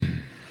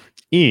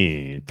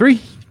In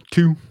 3,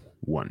 2,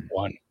 1.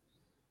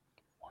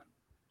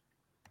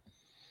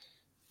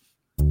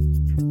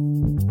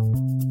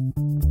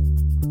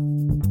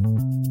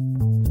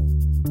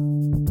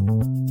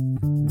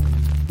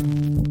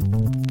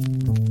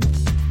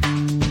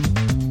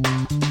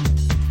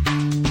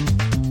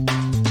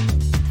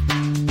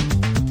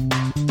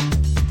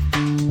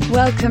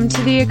 Welcome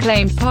to the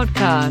acclaimed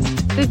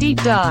podcast, The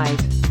Deep Dive,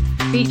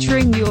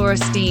 featuring your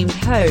esteemed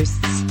hosts,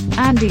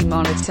 Andy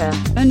Monitor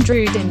and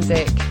Drew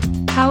Dinzik,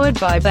 powered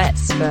by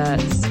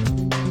BetSperts.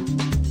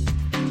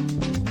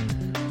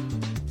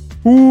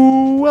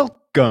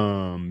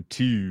 Welcome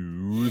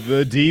to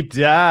The Deep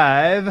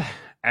Dive.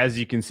 As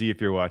you can see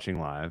if you're watching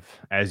live,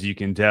 as you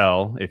can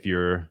tell if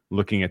you're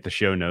looking at the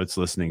show notes,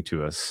 listening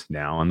to us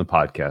now on the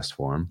podcast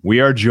form, we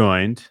are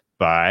joined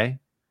by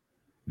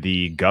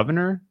the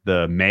governor,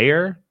 the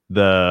mayor,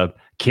 the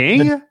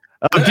king of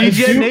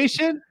DJ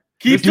Nation.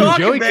 Keep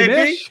talking, Joey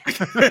baby.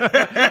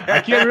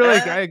 I can't really,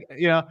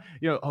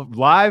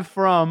 live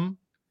from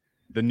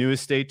the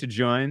newest state to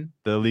join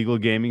the legal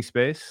gaming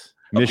space,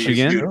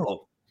 Michigan.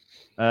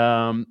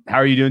 How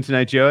are you doing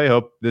tonight, Joey? I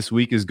hope this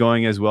week is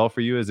going as well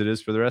for you as it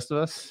is for the rest of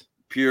us.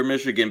 Pure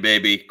Michigan,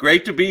 baby.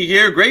 Great to be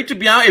here. Great to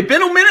be out. It's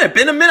been a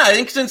minute. I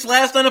think since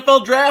last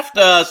NFL draft,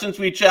 since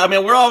we chat. I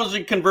mean, we're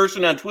always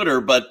conversing on Twitter,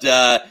 but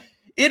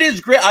it is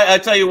great. I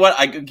tell you what,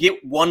 I could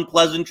get one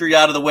pleasantry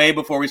out of the way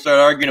before we start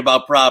arguing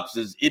about props.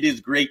 It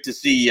is great to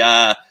see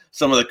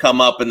some of the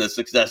come up and the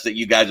success that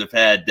you guys have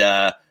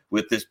had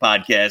with this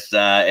podcast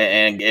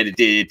and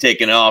it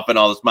taking off and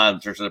all the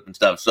sponsorship and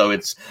stuff. So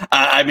it's,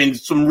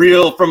 some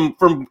real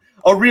from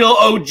a real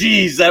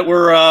OGs that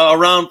were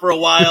around for a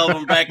while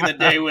from back in the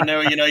day when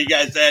you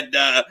guys had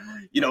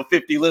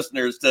 50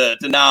 listeners to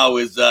now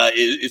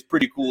is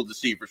pretty cool to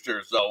see for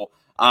sure. So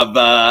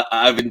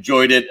I've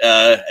enjoyed it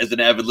as an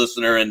avid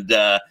listener and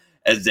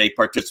as a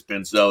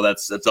participant. So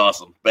that's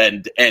awesome.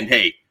 And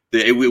hey,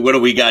 what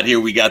do we got here?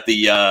 We got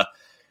the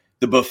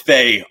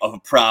buffet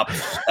of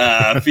props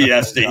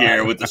fiesta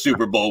here with the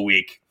Super Bowl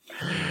week.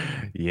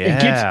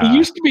 Yeah, it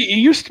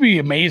used to be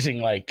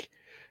amazing. Like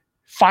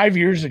 5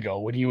 years ago,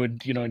 when you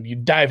would you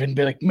dive in and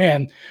be like,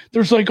 man,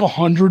 there's like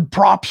 100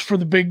 props for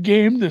the big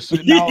game. This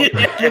now,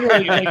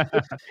 literally, like,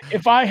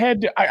 if I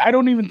had to, I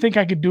don't even think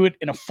I could do it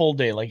in a full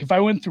day. Like if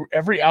I went through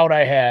every out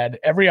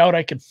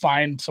I could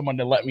find someone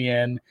to let me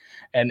in,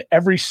 and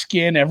every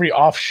skin, every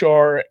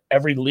offshore,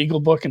 every legal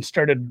book, and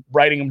started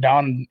writing them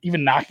down and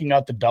even knocking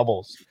out the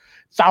doubles.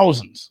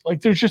 Thousands.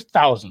 Like there's just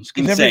thousands.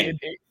 Insane.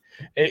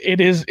 It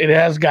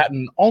has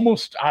gotten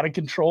almost out of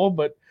control,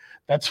 but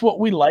that's what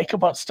we like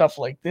about stuff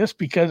like this,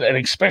 because, and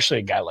especially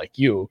a guy like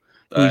you,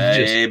 who's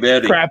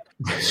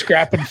just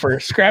scrapping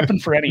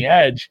for any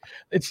edge.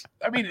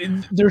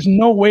 There's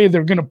no way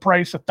they're going to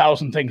price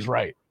 1,000 things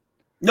right.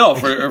 No,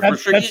 for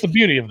sure. That's the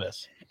beauty of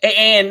this.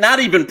 And not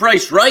even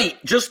priced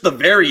right, just the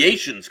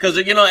variations. Because,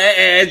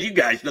 as you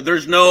guys know,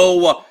 there's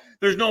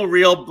no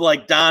real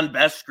like Don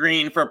Best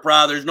screen for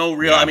prop. There's no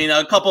real. I mean,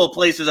 a couple of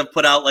places have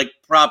put out like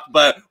prop,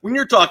 but when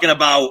you're talking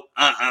about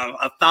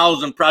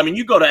 1,000 prop, I mean,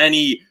 you go to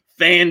any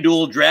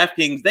FanDuel,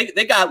 DraftKings,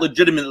 they got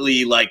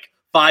legitimately like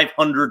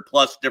 500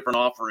 plus different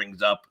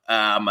offerings up,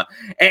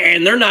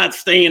 and they're not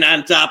staying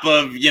on top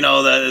of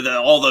the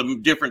all the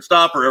different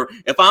stuff. Or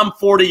if I'm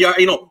 40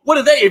 yards, what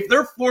are they? If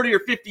they're 40 or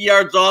 50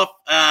 yards off,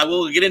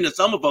 we'll get into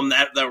some of them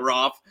that were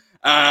off.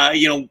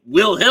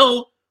 Will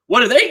Hill.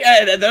 What are they?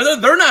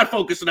 They're not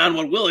focusing on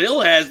what Will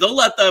Hill has. They'll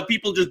let the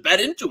people just bet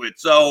into it.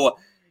 So,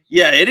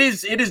 yeah, it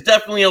is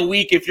definitely a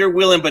week if you're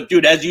willing. But,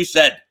 dude, as you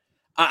said,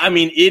 I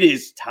mean, it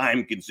is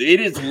time consuming.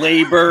 It is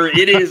labor.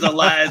 It is a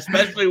lot,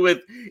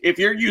 especially if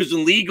you're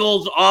using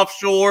legals,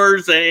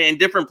 offshores, and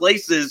different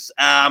places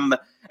and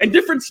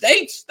different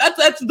states.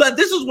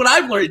 This is what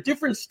I've learned.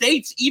 Different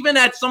states, even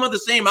at some of the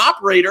same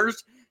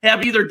operators,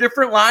 have either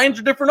different lines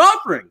or different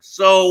offerings.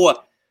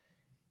 So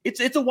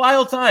it's a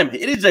wild time.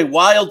 It is a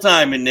wild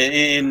time in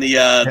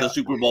the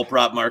Super Bowl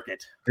prop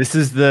market. This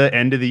is the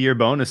end of the year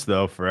bonus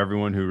though for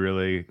everyone who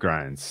really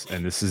grinds,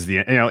 and this is the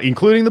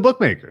including the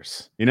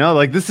bookmakers.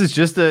 This is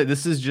just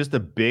a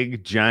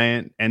big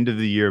giant end of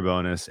the year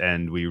bonus,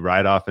 and we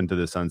ride off into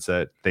the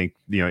sunset.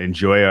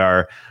 Enjoy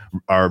our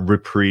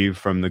reprieve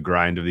from the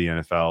grind of the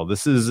NFL.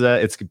 This is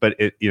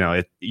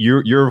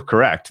you're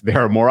correct. There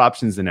are more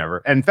options than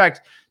ever. And in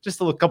fact, just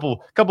a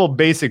couple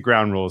basic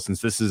ground rules, since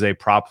this is a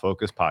prop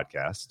focused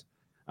podcast.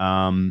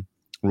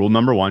 Rule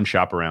number 1: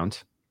 shop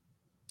around.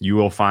 You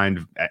will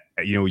find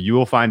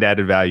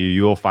added value.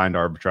 You will find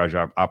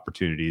arbitrage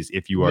opportunities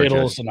if you are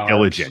just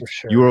diligent.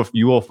 Sure.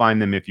 You will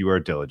find them if you are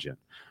diligent,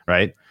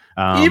 right?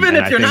 Even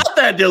if you're not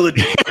that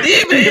diligent,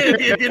 even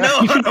if you know,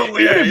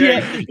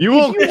 you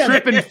will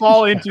trip and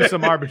fall into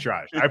some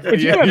arbitrage.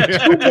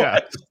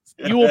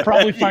 You will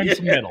probably find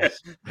some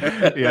middles.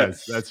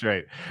 Yes, that's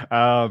right.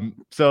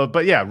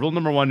 Rule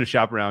number 1 to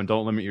shop around.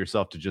 Don't limit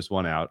yourself to just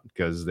one out,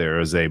 because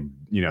there's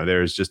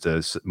just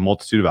a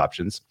multitude of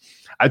options.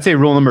 I'd say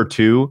rule number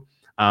 2,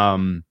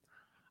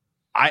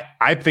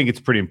 I think it's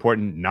pretty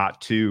important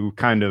not to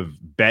kind of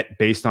bet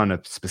based on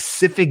a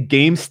specific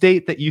game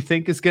state that you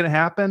think is going to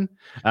happen.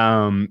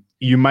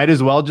 You might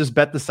as well just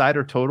bet the side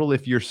or total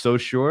if you're so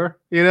sure.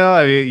 I mean,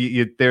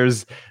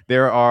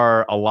 there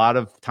are a lot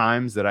of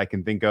times that I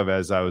can think of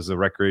as I was a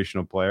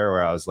recreational player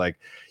where I was like,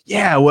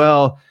 yeah,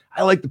 well,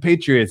 I like the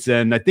Patriots,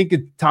 and I think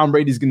Tom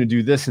Brady's going to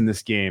do this in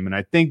this game, and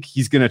I think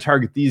he's going to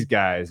target these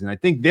guys, and I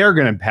think they're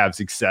going to have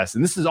success.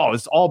 And it's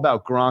all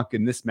about Gronk,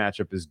 and this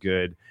matchup is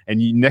good. And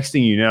next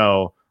thing you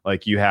know,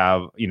 like you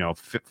have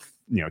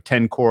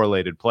 10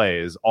 correlated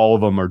plays, all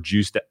of them are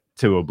juiced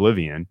to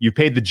oblivion. You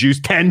paid the juice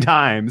 10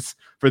 times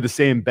for the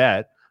same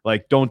bet.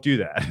 Like, don't do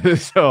that.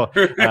 So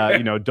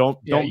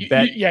don't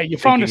bet. Yeah, you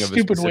found a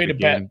stupid way to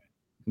bet,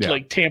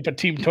 like Tampa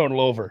team total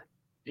over.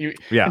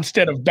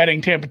 Instead of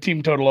betting Tampa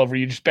team total over,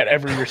 you just bet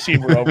every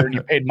receiver over, and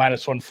you paid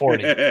minus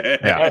 140.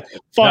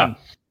 Fun.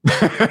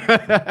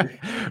 Yeah.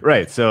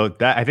 Right. So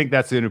I think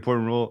that's an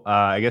important rule.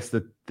 I guess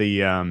the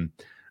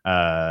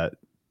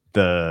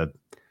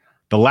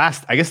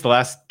last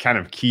kind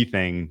of key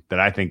thing that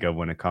I think of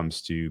when it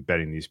comes to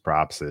betting these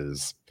props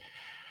is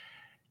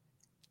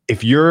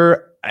if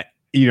you're,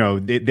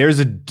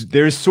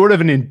 there's sort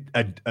of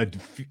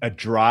a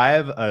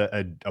drive,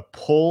 a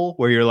pull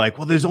where you're like,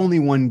 well, there's only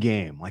one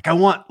game. Like, I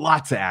want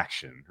lots of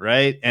action,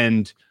 right?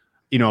 And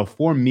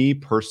for me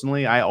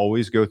personally, I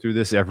always go through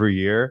this every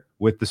year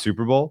with the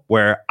Super Bowl,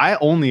 where I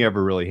only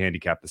ever really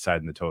handicap the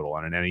side and the total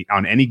on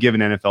any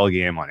given NFL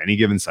game on any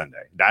given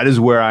Sunday. That is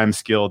where I'm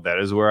skilled. That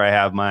is where I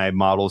have my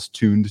models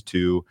tuned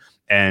to.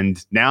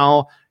 And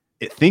now,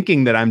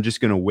 thinking that I'm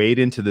just going to wade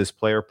into this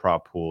player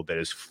prop pool that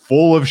is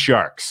full of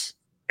sharks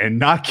and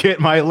not get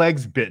my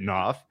legs bitten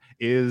off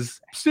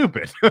is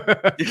stupid,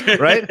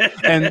 right?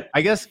 And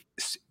I guess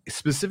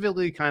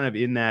specifically kind of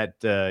in that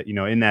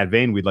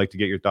vein, we'd like to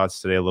get your thoughts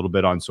today a little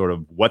bit on sort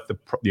of what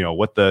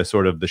the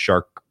sort of the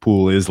shark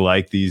pool is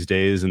like these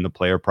days in the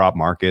player prop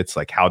markets,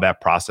 like how that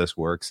process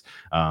works.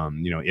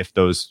 If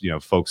those,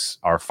 folks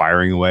are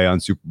firing away on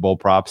Super Bowl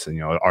props,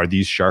 and, are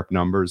these sharp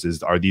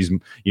numbers? Are these,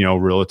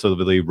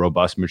 relatively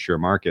robust, mature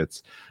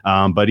markets?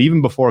 But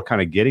even before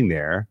kind of getting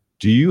there,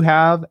 do you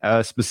have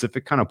a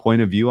specific kind of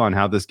point of view on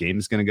how this game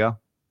is going to go?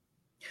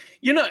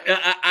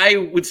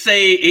 I would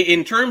say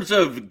in terms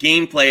of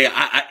gameplay,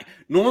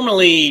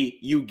 normally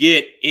you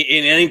get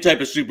in any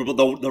type of Super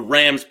Bowl, the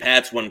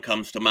Rams-Pats one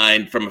comes to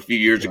mind from a few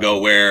years ago,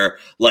 where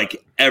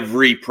like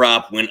every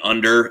prop went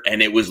under,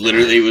 and it was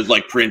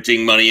like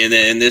printing money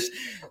in this.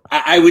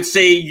 I would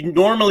say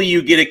normally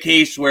you get a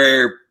case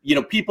where,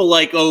 people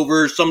like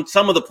over some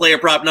of the player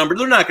prop numbers,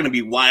 they're not going to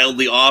be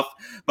wildly off,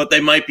 but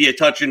they might be a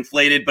touch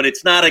inflated. But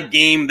it's not a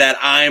game that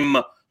I'm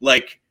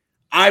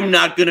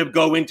not going to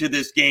go into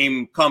this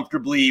game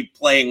comfortably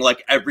playing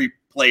like every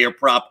player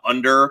prop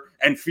under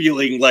and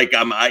feeling like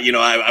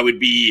I would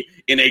be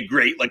in a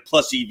great like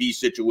plus EV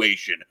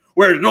situation.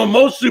 Whereas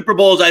most Super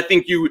Bowls, I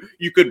think you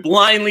could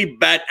blindly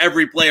bet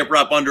every player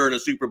prop under in a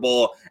Super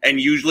Bowl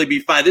and usually be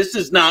fine. This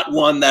is not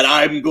one that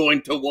I'm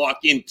going to walk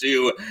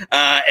into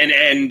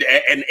and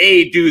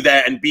A, do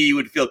that, and B,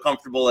 would feel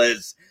comfortable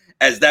as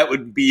that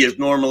would be as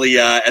normally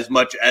as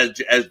much as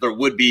there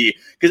would be.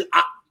 Because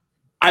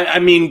I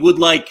mean, would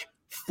like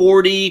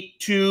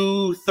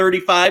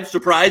 40-35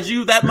 surprise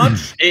you that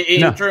much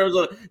in terms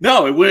of it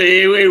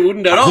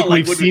wouldn't at all.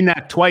 We've seen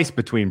that twice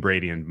between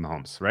Brady and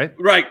Mahomes, right?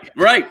 Right.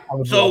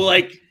 So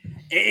like,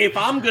 if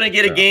I'm gonna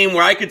get a game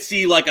where I could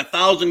see like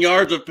 1,000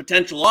 yards of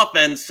potential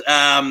offense,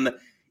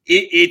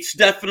 it's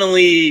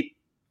definitely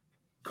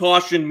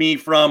cautioned me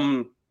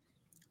from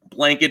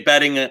blanket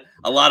betting a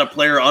lot of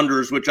player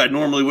unders, which I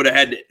normally would have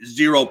had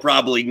zero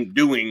probably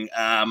doing.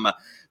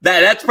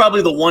 That's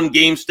probably the one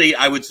game state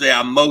I would say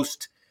I'm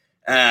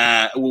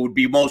would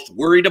be most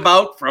worried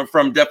about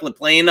from definitely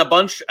playing a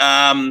bunch.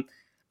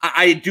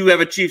 I do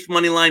have a Chiefs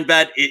money line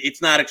bet.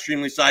 It's not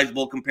extremely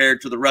sizable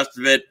compared to the rest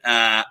of it.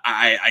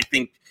 I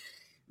think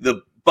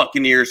the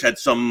Buccaneers had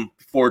some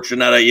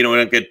fortune. I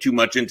don't get too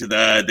much into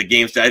the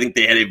games. I think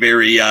they had a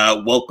very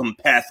welcome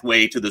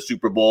pathway to the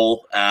Super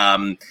Bowl.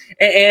 And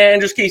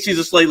just KC's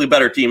a slightly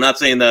better team. Not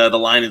saying the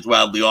line is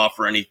wildly off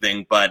or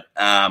anything, but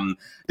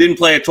didn't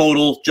play a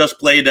total, just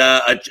played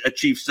a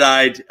Chiefs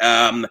side.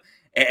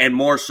 And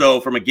more so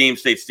from a game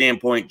state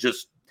standpoint,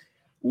 just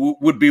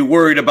would be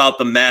worried about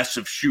the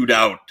massive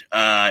shootout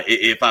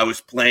if I was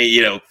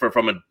playing,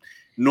 from a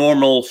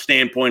normal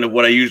standpoint of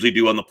what I usually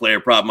do on the player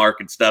prop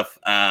market stuff.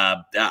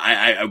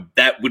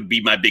 That would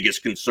be my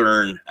biggest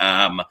concern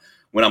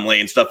when I'm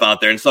laying stuff out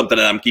there, and something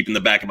that I'm keeping in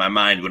the back of my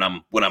mind when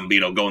I'm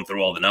going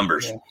through all the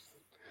numbers.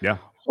 Yeah.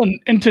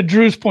 And to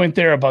Drew's point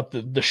there about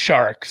the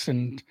sharks,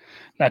 and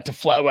not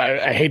to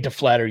I hate to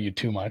flatter you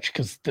too much,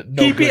 because I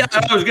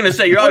was going to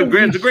say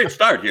it's a great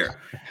start here.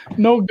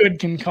 No good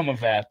can come of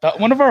that.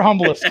 One of our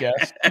humblest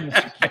guests,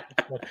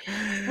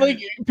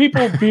 like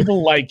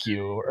people like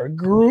you, or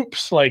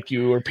groups like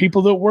you, or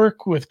people that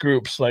work with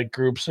groups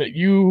that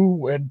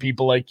you and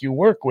people like you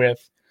work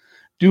with,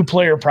 do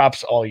player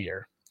props all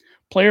year.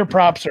 player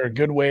props are a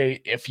good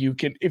way if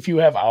you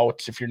have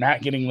outs, if you're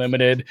not getting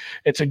limited,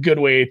 it's a good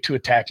way to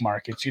attack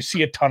markets. You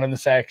see a ton of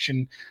this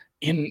action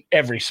in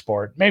every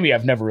sport. Maybe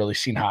I've never really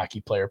seen hockey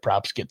player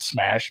props get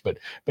smashed, but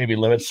maybe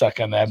limits suck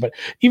on that. But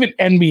even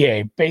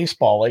NBA,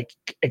 baseball, like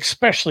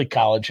especially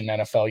college and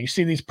NFL, you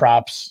see these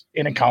props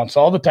in accounts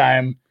all the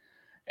time.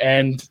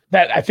 And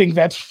that, I think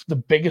that's the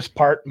biggest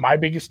part, my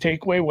biggest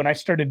takeaway when I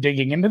started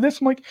digging into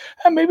this. I'm like,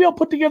 maybe I'll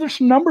put together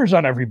some numbers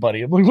on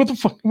everybody. I'm like, what the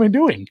fuck am I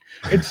doing?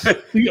 It's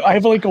I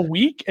have like a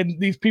week, and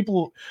these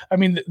people, I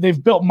mean,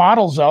 they've built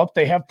models out.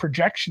 They have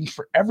projections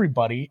for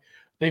everybody.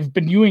 They've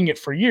been doing it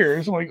for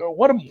years. I'm like,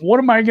 what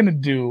am I going to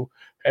do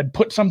and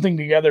put something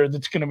together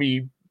that's going to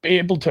be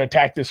able to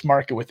attack this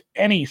market with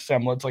any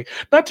semblance? Like,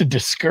 not to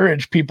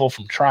discourage people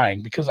from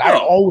trying, because I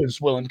always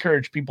will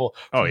encourage people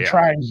from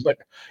trying. But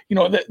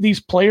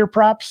these player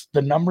props,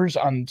 the numbers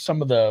on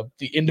some of the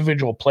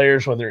individual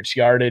players, whether it's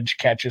yardage,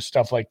 catches,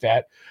 stuff like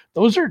that,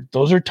 those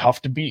are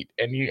tough to beat.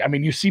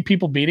 And you see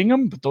people beating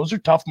them, but those are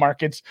tough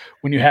markets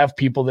when you have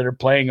people that are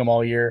playing them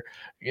all year.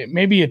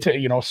 Maybe it's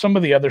some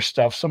of the other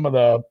stuff, some of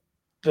the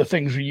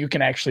things where you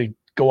can actually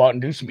go out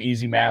and do some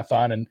easy math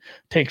on and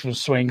take some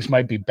swings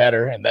might be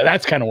better. And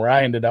that's kind of where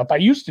I ended up. I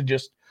used to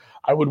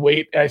I would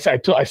wait. I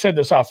said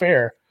this off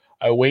air.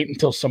 I wait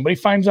until somebody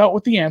finds out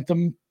what the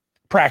anthem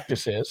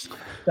practice is.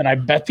 Then I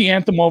bet the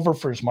anthem over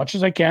for as much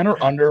as I can,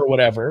 or under, or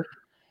whatever.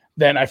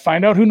 Then I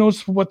find out who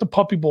knows what the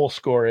Puppy Bowl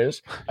score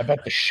is. I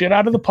bet the shit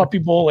out of the Puppy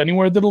Bowl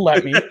anywhere that'll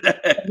let me.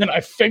 And then I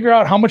figure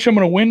out how much I'm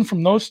going to win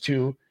from those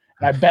two.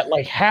 And I bet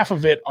like half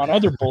of it on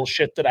other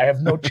bullshit that I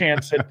have no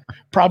chance at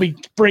probably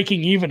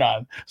breaking even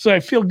on. So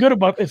I feel good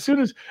about, as soon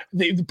as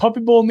the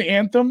Puppy Bowl and the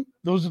anthem,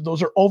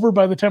 those are over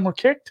by the time we're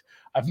kicked,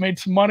 I've made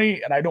some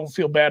money, and I don't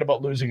feel bad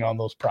about losing on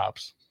those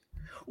props.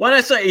 When I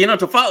say,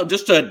 to follow,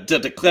 just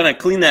to kind of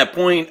clean that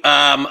point,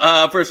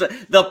 for a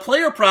second, the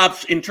player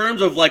props in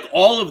terms of like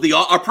all of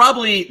are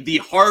probably the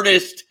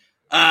hardest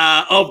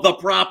of the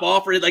prop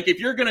offer. Like, if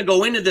you're going to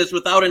go into this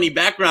without any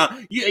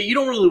background, you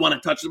don't really want to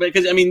touch them,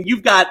 because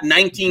you've got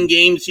 19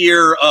 games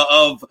here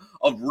of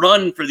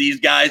run for these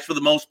guys for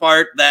the most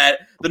part,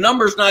 that the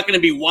number's not going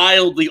to be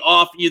wildly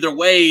off either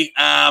way.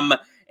 And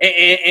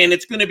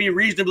it's going to be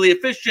reasonably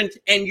efficient,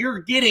 and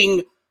you're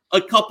getting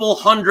a couple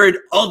hundred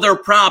other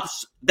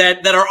props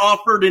that are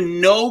offered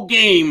in no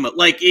game.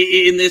 Like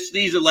in this,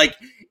 these are like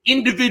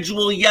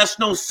individual yes,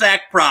 no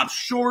sack props,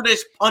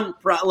 shortest punt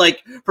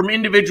like from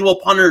individual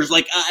punters,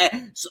 like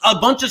a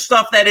bunch of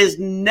stuff that is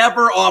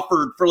never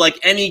offered for like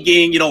any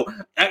game,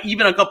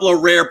 even a couple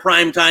of rare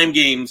primetime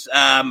games.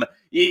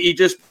 You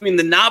just, the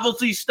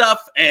novelty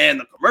stuff and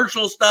the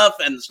commercial stuff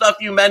and the stuff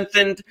you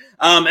mentioned,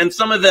 and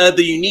some of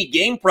the unique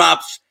game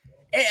props,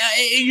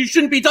 you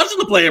shouldn't be touching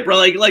the player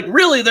prop. Like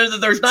really,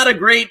 there's not a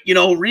great,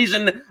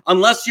 reason,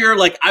 unless you're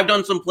like, I've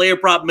done some player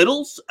prop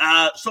middles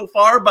so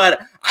far,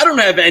 but I don't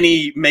have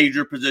any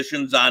major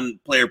positions on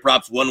player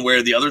props one way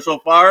or the other so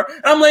far.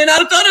 And I'm laying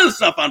out a ton of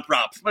stuff on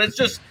props, but it's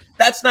just,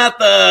 that's not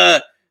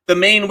the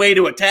main way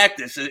to attack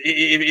this.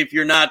 If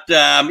you're not,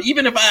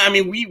 even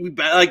if we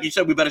like you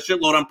said, we bet a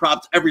shitload on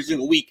props every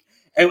single week,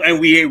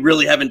 and we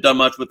really haven't done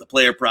much with the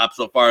player props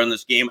so far in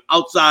this game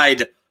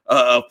outside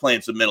of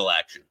playing some middle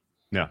action.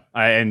 No,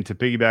 and to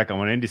piggyback on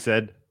what Andy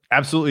said,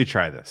 absolutely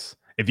try this.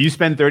 If you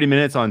spend 30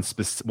 minutes on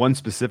one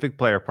specific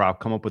player prop,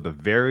 come up with a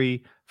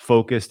very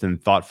focused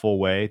and thoughtful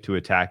way to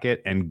attack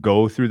it, and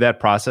go through that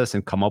process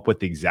and come up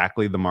with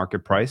exactly the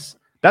market price,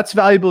 that's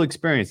valuable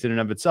experience in and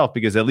of itself,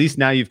 because at least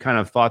now you've kind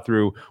of thought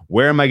through,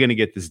 where am I going to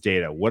get this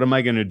data? What am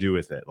I going to do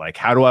with it? Like,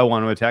 how do I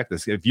want to attack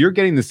this? If you're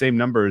getting the same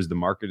number as the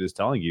market is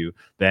telling you,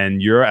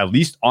 then you're at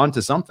least onto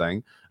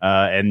something.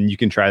 And you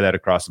can try that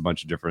across a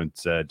bunch of different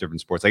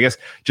sports. I guess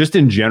just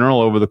in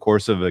general, over the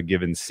course of a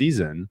given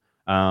season,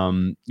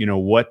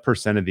 what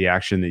percent of the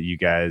action that you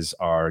guys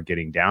are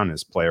getting down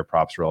as player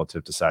props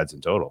relative to sides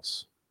and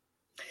totals?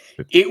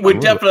 It would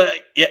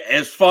definitely,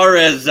 as far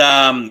as,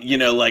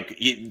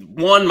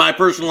 one, my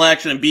personal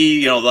action, and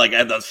B, like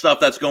the stuff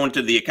that's going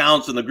to the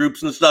accounts and the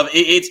groups and stuff,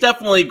 it's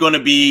definitely going to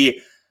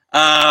be,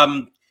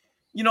 I'd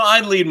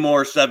lead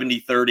more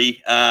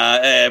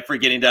 70-30 for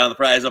getting down the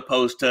price, as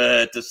opposed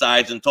to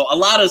sides and total. A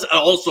lot is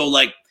also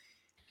like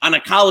on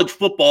a college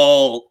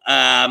football,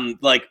 as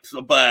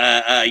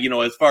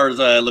far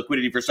as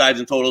liquidity for sides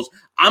and totals,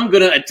 I'm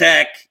going to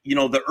attack,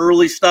 the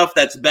early stuff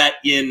that's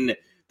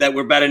that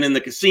we're betting in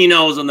the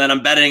casinos, and then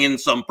I'm betting in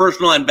some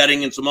personal and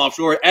betting in some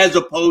offshore, as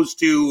opposed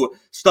to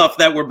stuff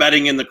that we're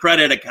betting in the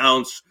credit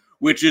accounts,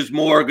 which is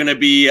more going to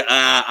be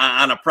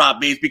on a prop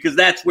base, because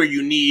that's where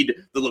you need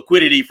the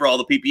liquidity for all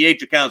the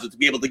PPH accounts, to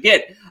be able to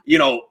get,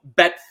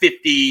 bet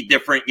 50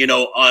 different,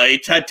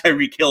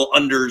 Tyreek Hill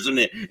unders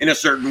in a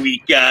certain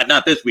week,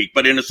 not this week,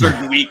 but in a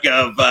certain week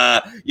of,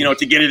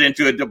 to get it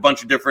into a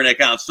bunch of different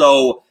accounts.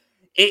 So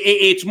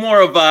it's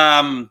more of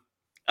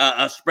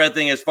a spread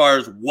thing, as far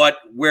as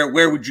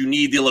where would you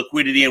need the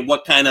liquidity and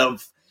what kind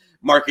of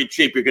market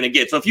shape you're going to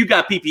get. So if you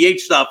got PPH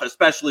stuff,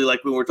 especially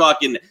like when we're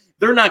talking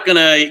they're not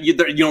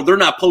they're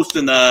not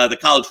posting the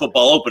college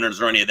football openers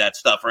or any of that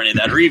stuff or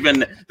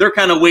even they're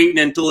kind of waiting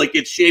until it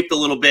gets shaped a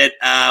little bit.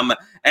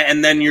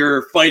 And then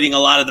you're fighting a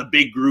lot of the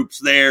big groups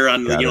there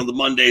on the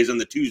Mondays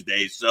and the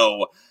Tuesdays.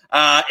 So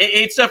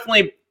it's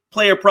definitely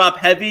player prop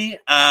heavy.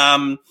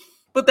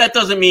 But that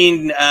doesn't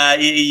mean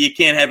you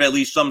can't have at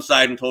least some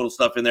side and total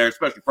stuff in there,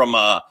 especially from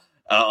a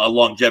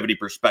longevity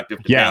perspective.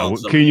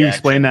 Can you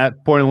explain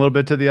that point a little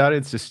bit to the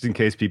audience, just in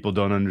case people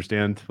don't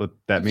understand what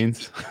that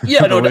means?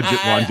 Yeah, no,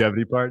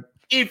 longevity part.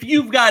 If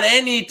you've got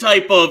any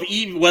type of,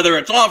 whether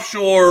it's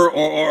offshore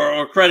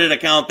or credit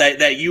account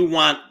that you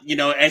want,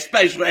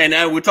 especially, and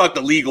I would talk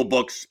the legal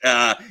books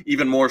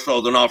even more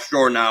so than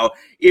offshore now.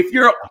 If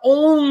you're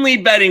only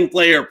betting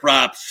player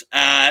props,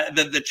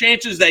 the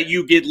chances that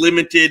you get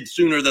limited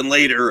sooner than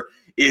later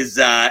is,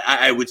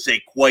 I would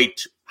say,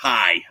 quite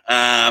high.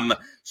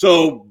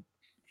 So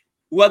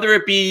whether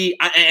it be,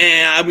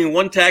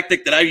 one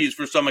tactic that I've used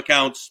for some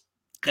accounts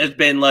has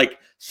been like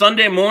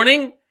Sunday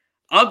morning,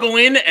 I'll go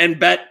in and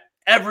bet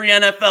every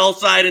NFL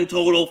side and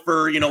total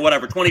for,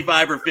 whatever,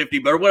 25 or 50,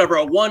 but whatever,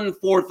 a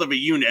 1/4 of a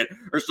unit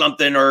or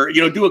something, or,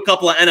 do a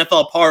couple of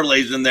NFL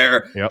parlays in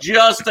there. Yep.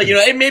 Just,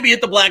 maybe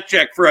hit the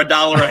blackjack for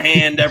 $1 a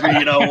hand every,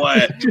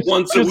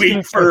 once a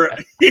week for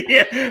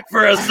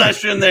a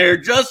session there,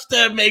 just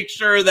to make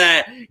sure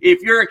that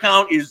if your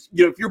account is,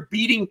 if you're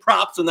beating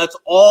props and that's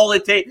all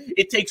it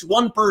takes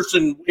one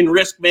person in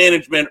risk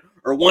management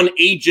or one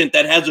agent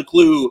that has a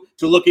clue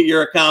to look at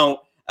your account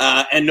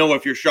and know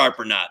if you're sharp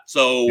or not.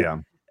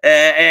 So,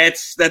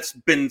 that's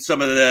been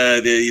some of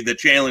the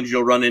challenge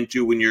you'll run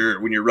into when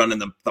you're running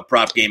the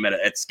prop game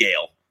at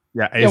scale.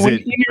 Yeah,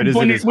 when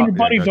your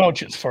buddy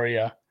vouches for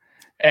you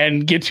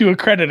and gets you a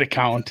credit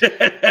account,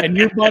 and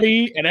your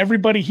buddy and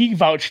everybody he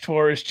vouched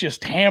for is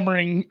just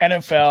hammering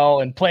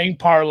NFL and playing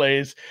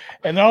parlays,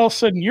 and then all of a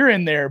sudden you're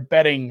in there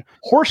betting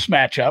horse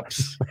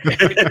matchups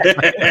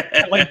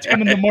at like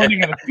 10 in the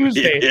morning on a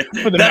Tuesday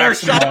for the that are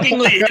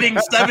shockingly hitting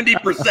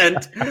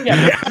 70%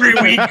 every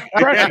week.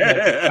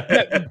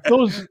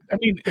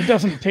 It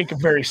doesn't take a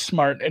very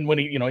smart, and when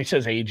he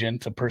says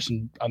agent, a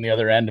person on the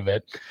other end of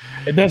it,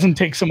 it doesn't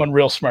take someone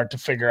real smart to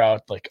figure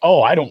out like,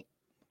 oh, I don't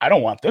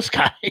want this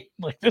guy.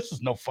 Like, this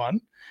is no fun.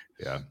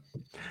 Yeah.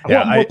 I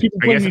want more people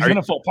playing these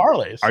NFL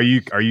parlays. Are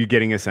you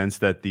getting a sense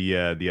that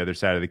the other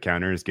side of the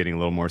counter is getting a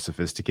little more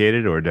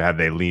sophisticated, or have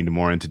they leaned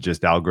more into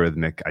just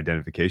algorithmic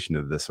identification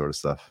of this sort of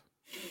stuff?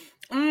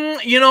 I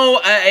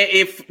got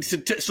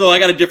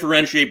to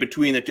differentiate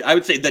between the two. I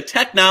would say the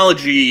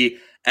technology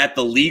at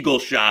the legal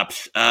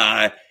shops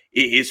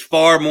is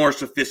far more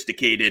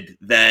sophisticated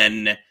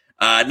than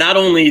not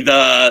only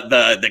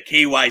the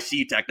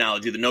KYC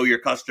technology, the know your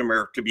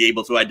customer, to be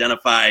able to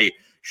identify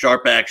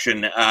sharp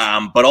action,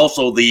 but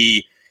also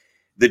the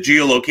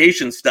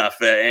geolocation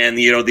stuff and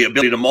the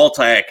ability to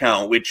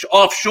multi-account, which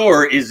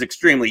offshore is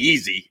extremely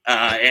easy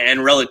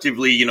and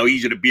relatively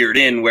easy to beard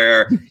in,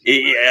 where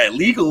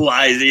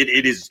legalized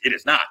it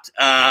is not.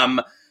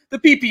 The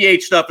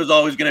PPH stuff is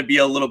always going to be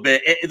a little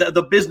bit.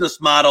 The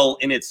business model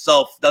in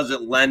itself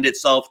doesn't lend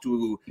itself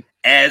to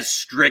as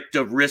strict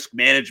of risk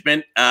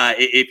management.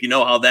 If you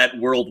know how that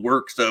world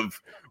works, of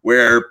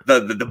where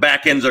the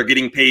back ends are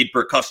getting paid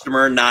per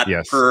customer, not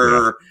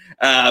per.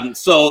 Yeah.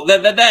 So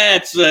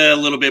that's a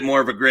little bit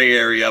more of a gray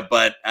area,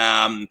 but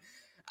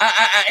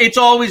it's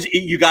always,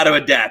 you got to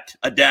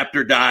adapt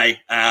or die,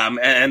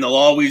 and there'll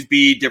always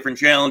be different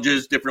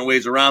challenges, different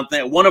ways around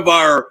things. One of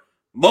our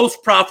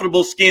most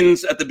profitable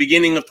skins at the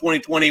beginning of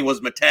 2020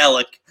 was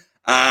Metallic,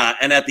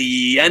 and at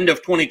the end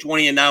of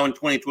 2020 and now in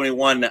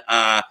 2021,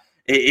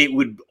 it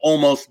would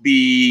almost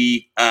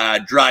be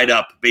dried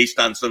up based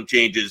on some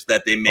changes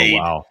that they made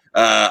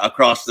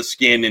across the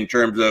skin in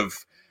terms of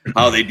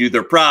how they do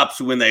their props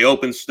when they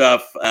open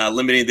stuff,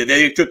 limiting that.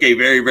 They took a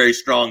very, very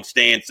strong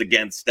stance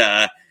against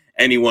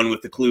anyone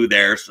with the clue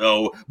there.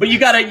 So, but you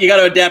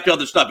gotta adapt to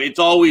other stuff. It's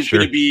always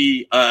going to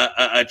be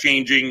a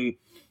changing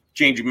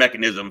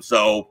mechanism.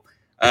 So.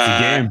 It's a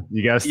game.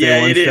 You got to stay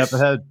one step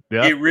ahead.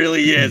 Yeah. It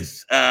really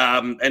is.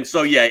 And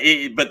so,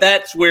 but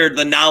that's where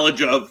the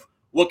knowledge of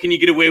what can you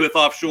get away with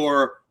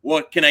offshore,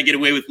 what can I get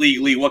away with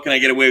legally, what can I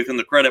get away with in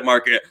the credit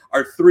market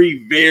are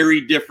three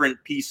very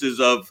different pieces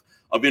of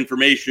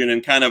information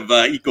and kind of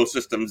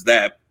ecosystems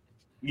that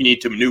you need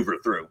to maneuver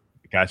through.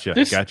 Gotcha.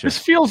 This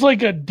feels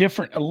like a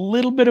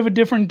little bit of a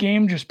different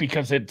game, just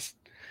because it's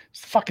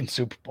fucking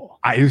Super Bowl.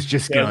 I was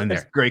just going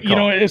there. Great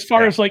call. As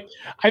far as like,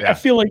 I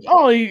feel like,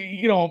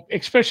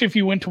 especially if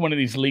you went to one of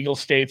these legal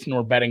states and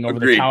were betting over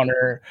the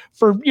counter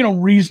for,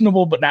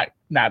 reasonable, but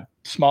not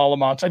small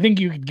amounts. I think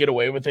you could get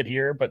away with it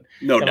here, but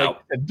no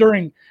doubt. Like,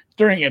 during,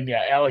 and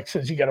Alex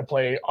says you got to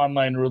play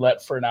online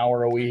roulette for an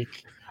hour a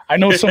week. I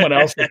know someone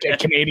else, like a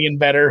Canadian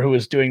bettor, who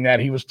was doing that.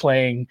 He was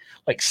playing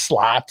like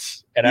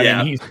slots, and I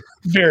mean, he's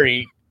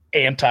very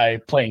anti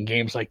playing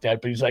games like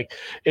that, but he's like,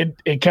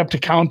 it kept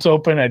accounts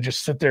open. I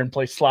just sit there and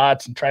play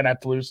slots and try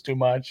not to lose too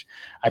much.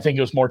 I think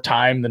it was more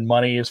time than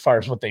money as far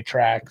as what they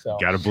track. So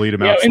got to bleed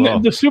them out.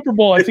 In the Super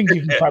Bowl, I think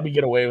you can probably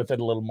get away with it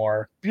a little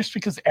more, just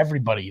because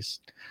everybody's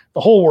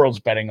the whole world's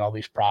betting all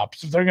these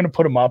props. If they're going to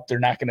put them up, they're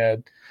not going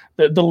to.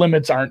 The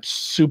limits aren't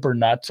super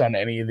nuts on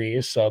any of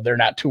these, so they're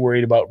not too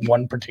worried about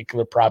one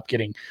particular prop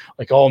getting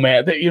like, oh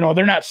man,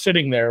 they're not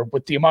sitting there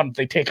with the amount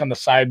they take on the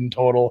side and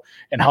total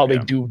and how they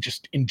do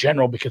just in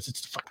general because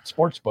it's the fucking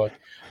sports book.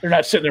 They're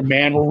not sitting there,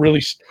 man.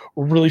 We're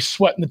really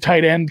sweating the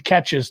tight end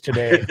catches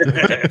today.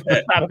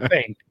 That's not a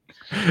thing.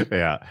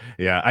 Yeah.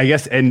 I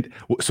guess. And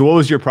so, what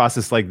was your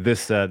process like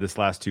this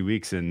last 2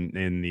 weeks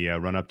in the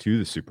run up to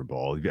the Super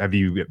Bowl? Have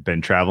you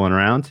been traveling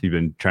around? You've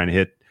been trying to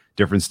hit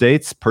different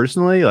states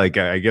personally? Like,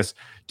 I guess,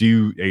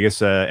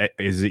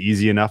 is it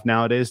easy enough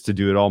nowadays to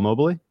do it all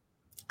mobily?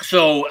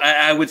 So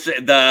I would say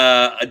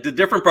the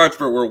different parts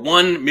were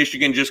one,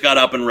 Michigan just got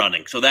up and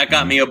running. So that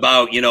got me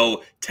about,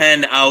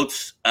 10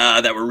 outs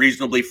that were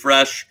reasonably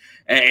fresh.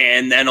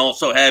 And then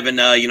also having,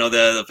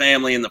 the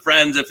family and the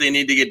friends if they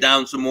need to get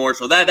down some more.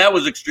 So that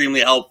was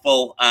extremely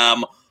helpful.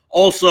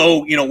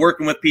 Also,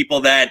 working with people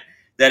that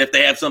if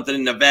they have something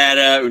in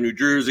Nevada or New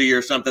Jersey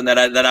or something that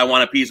I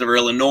want a piece of, or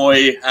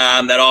Illinois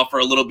that offer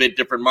a little bit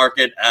different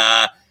market,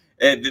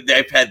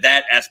 they've had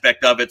that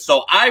aspect of it.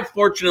 So I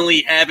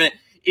fortunately haven't.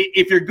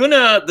 If you're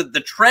gonna,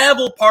 the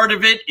travel part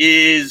of it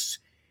is,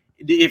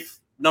 if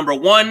number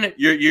one,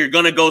 you're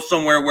gonna go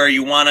somewhere where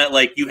you want to,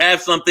 like, you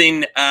have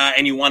something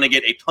and you want to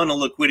get a ton of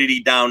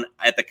liquidity down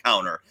at the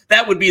counter.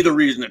 That would be the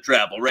reason to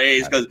travel,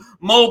 right? Because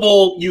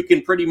mobile, you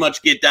can pretty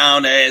much get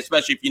down,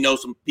 especially if you know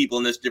some people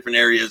in this different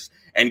areas,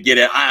 and get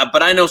it.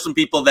 But I know some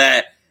people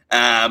that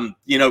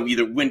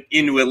either went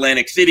into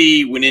Atlantic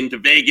City, went into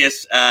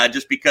Vegas,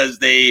 just because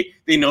they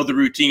know the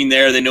routine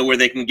there, they know where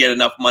they can get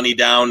enough money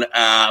down.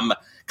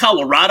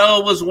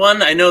 Colorado was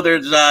one. I know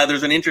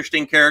there's an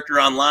interesting character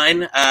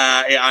online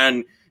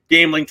on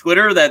gambling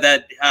Twitter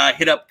that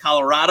hit up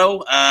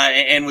Colorado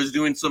and was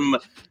doing some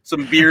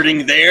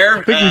bearding there.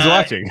 I think he's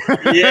watching.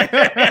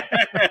 Yeah.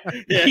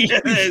 He's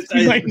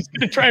going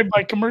to try and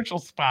buy commercial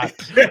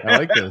spots. I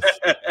like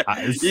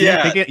this.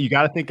 You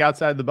got to think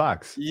outside the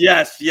box.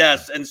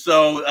 Yes. And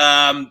so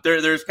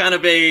there's kind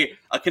of a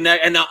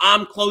connect. And now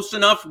I'm close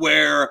enough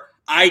where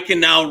I can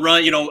now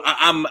run,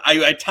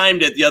 I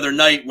timed it the other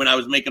night when I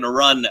was making a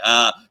run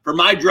for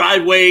my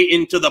driveway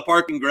into the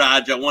parking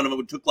garage at one of them.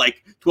 It took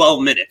like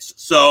 12 minutes.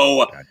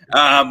 So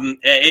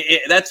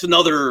that's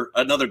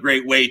another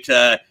great way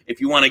to, if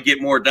you want to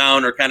get more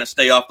down or kind of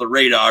stay off the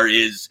radar,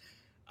 is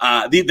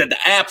the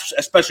apps,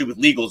 especially with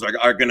legals,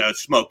 are going to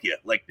smoke you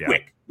quick.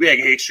 Yeah,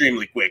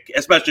 extremely quick,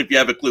 especially if you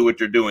have a clue what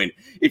you're doing.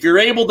 If you're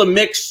able to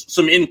mix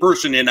some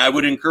in-person in, I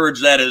would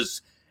encourage that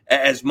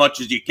as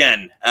much as you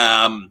can.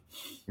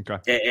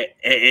 Okay.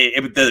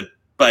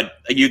 But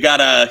you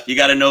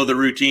gotta know the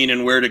routine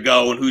and where to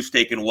go and who's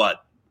taking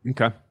what.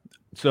 Okay.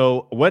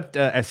 So what,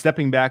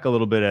 stepping back a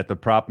little bit at the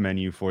prop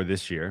menu for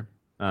this year,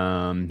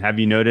 have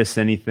you noticed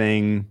any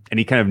kind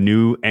of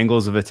new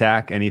angles of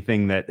attack,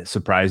 anything that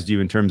surprised you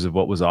in terms of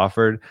what was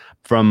offered?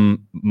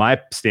 From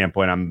my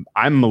standpoint,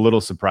 I'm a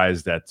little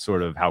surprised at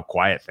sort of how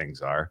quiet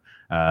things are.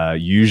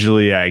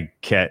 Usually I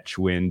catch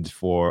wind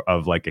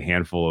of like a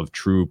handful of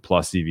true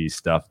plus EV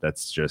stuff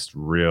that's just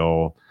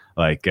real,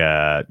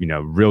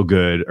 real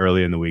good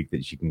early in the week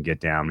that you can get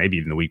down, maybe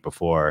even the week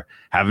before.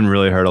 Haven't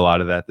really heard a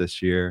lot of that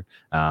this year.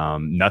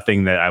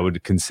 Nothing that I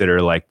would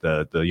consider like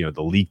the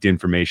leaked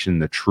information,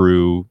 the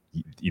true,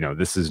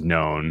 this is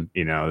known,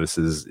 this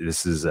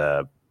is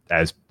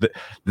as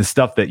the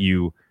stuff that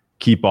you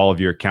keep all of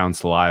your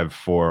accounts live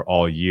for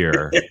all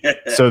year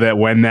so that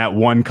when that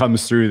one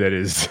comes through that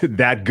is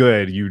that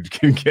good, you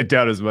can get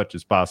down as much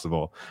as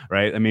possible.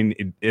 Right. I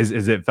mean, is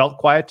it felt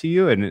quiet to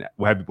you? And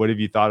what have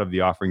you thought of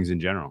the offerings in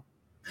general?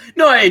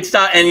 No, it's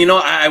not. And,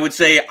 I would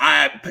say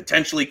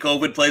potentially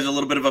COVID plays a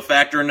little bit of a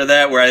factor into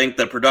that, where I think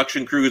the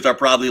production crews are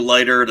probably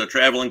lighter. The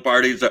traveling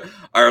parties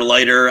are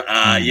lighter.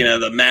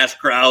 The mass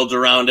crowds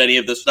around any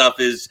of the stuff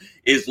is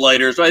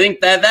lighter. So I think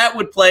that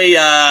would play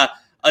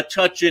a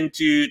touch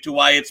into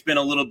why it's been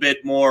a little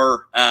bit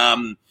more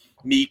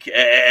meek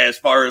as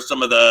far as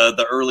some of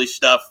the early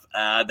stuff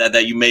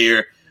that you may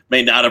or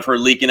may not have heard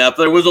leaking up.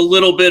 There was a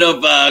little bit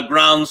of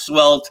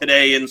groundswell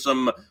today and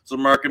some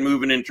market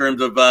movement in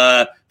terms of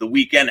the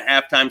weekend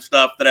halftime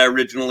stuff that I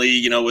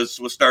originally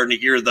was starting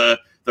to hear the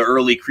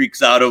early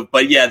creaks out of.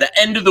 But yeah, the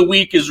end of the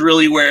week is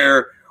really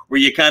where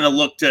you kind of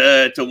look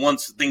to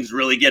once things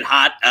really get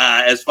hot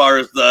as far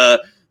as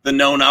the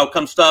known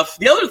outcome stuff.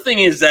 The other thing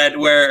is that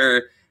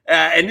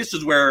and this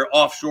is where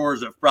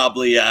offshores have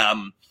probably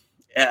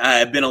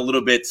been a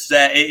little bit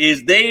set,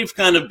 is they've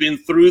kind of been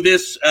through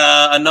this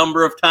a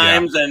number of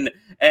times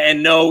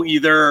and know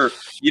either,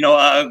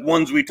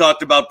 ones we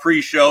talked about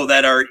pre-show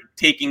that are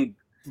taking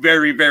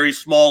very, very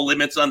small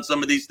limits on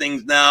some of these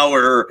things now,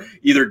 or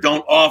either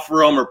don't offer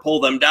them or pull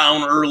them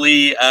down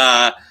early.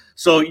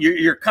 So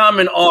your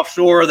common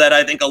offshore that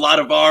I think a lot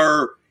of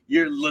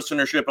your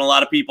listenership and a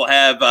lot of people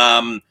have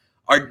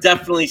are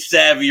definitely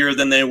savvier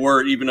than they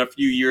were even a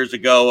few years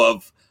ago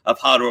of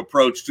how to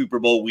approach Super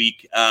Bowl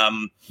week.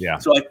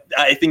 So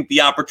I think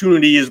the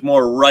opportunity is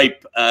more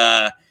ripe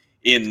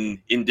in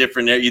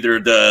different, either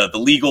the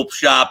legal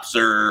shops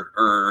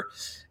or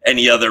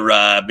any other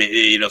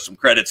some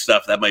credit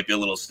stuff that might be a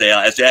little stale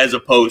as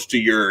opposed to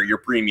your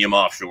premium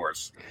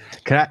offshores.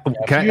 Can I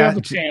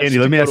ask, Andy?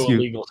 Let me ask you.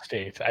 Legal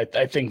state.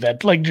 I think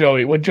that like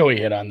what Joey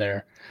hit on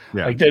there,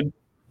 yeah. like that.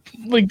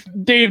 Like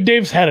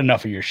Dave's had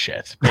enough of your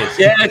shit.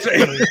 Basically. Yeah,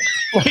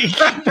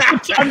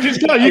 I'm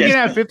just you can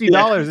have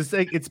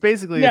 $50. It's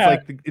basically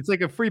it's like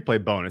a free play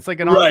bonus. It's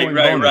like an ongoing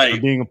bonus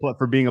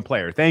for being a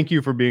player. Thank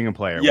you for being a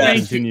player. Yeah,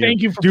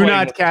 thank you for do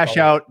not cash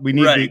out. We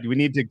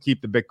need to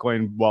keep the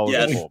Bitcoin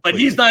wallet full. But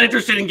he's not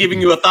interested in giving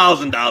you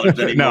 $1,000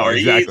 anymore. No,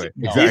 exactly.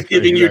 He's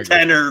giving you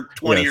 10 or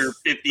 20 or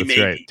 50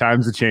 maybe. Right.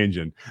 Times are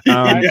changing. But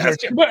I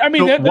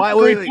mean, that's a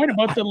great point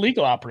about the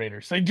legal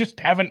operators. They just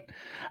haven't.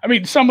 I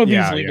mean, some of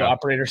these legal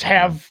operators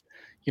have,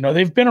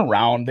 they've been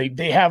around.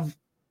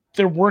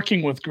 They're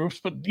working with groups,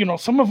 but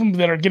some of them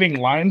that are getting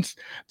lines,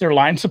 their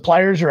line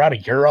suppliers are out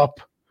of Europe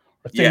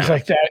or things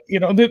like that.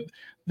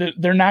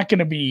 They're not going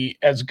to be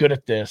as good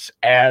at this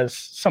as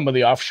some of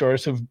the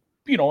offshores have,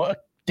 a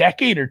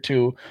decade or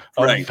two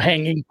of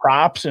hanging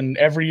props, and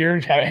every year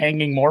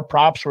hanging more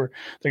props where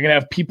they're going to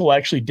have people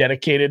actually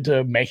dedicated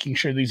to making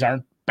sure these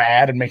aren't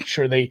bad and making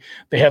sure they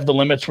have the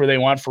limits where they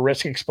want for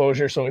risk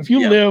exposure. So if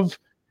you live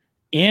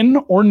in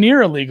or near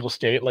a legal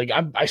state, like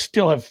I've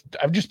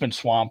just been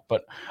swamped,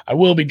 but I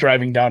will be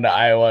driving down to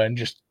Iowa and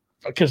just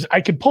because I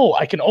can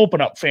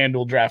open up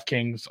FanDuel,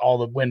 DraftKings, all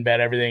the WinBet,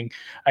 everything.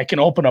 I can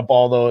open up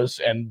all those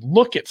and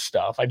look at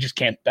stuff. I just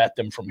can't bet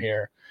them from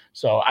here.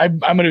 So I'm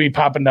going to be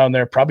popping down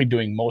there, probably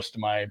doing most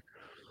of my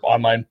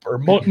online or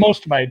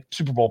most of my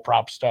Super Bowl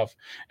prop stuff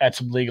at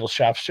some legal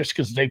shops, just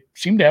because they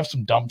seem to have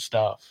some dumb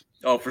stuff.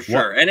 Oh, for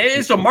sure. And it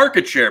is a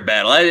market share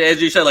battle.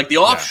 As you said, like the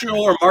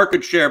offshore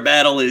market share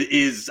battle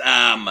is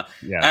that's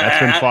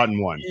been fought and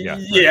won.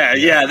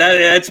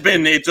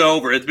 It's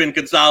over. It's been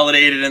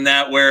consolidated in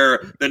that,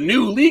 where the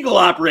new legal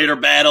operator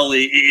battle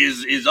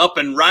is up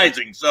and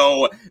rising.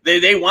 So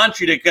they want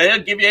you to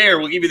give you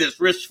we'll give you this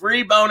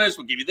risk-free bonus,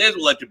 we'll give you this,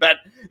 we'll let you bet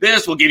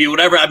this, we'll give you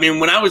whatever. I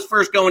mean, when I was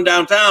first going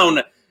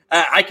downtown,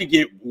 I could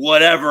get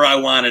whatever I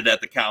wanted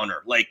at the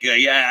counter. Like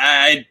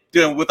I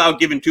without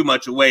giving too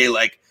much away,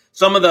 like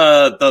some of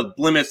the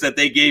limits that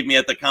they gave me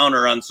at the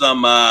counter on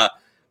some,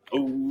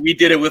 we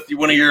did it with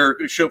one of your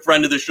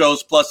friend of the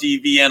shows, Plus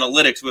EV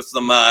Analytics, with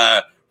some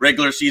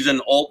regular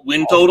season alt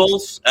win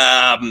totals.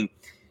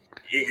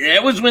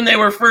 It was when they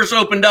were first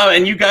opened up,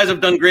 and you guys have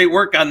done great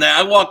work on that.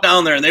 I walked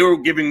down there, and they were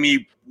giving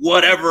me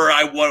whatever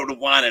I would have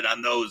wanted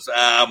on those.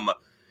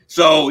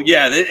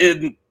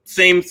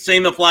 Same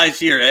applies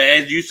here.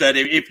 As you said,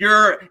 if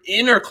you're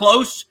in or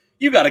close,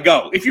 you got to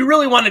go. If you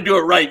really want to do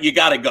it right, you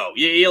got to go.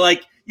 You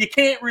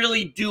can't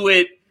really do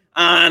it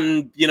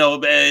on,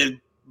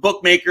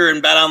 Bookmaker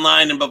and Bet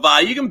Online and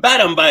Bavai. You can bet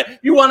them, but if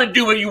you want to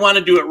do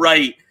it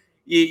right.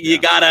 You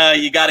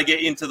gotta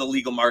get into the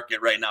legal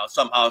market right now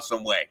somehow,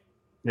 some way.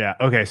 Yeah.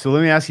 Okay. So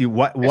let me ask you,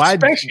 why?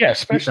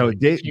 Especially. So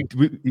go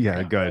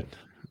ahead.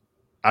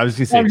 I was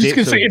going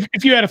to say,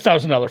 if you had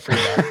 $1,000 free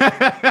bet,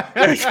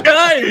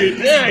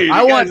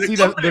 I want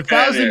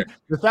the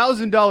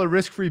 $1,000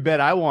 risk-free bet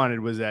I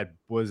wanted was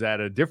at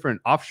a different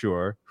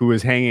offshore who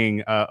was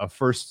hanging a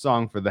first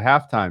song for the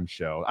halftime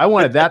show. I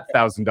wanted that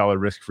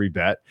 $1,000 risk-free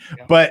bet,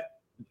 but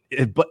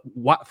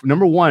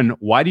number one,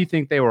 why do you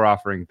think they were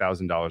offering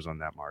 $1,000 on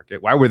that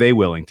market? Why were they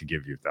willing to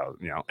give you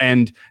 $1,000?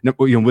 And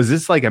was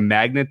this like a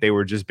magnet? They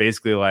were just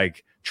basically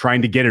like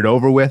trying to get it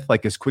over with,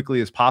 like as quickly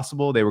as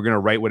possible. They were going to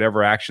write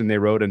whatever action they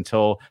wrote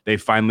until they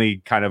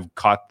finally kind of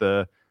caught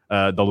the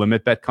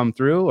limit bet come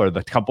through, or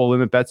the couple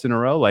limit bets in a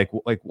row. Like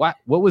what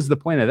was the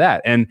point of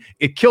that? And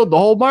it killed the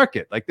whole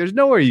market. Like there's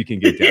nowhere you can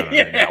get down on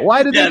it now.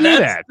 Why did they do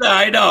that?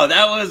 I know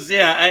that was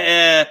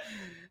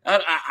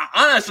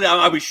honestly,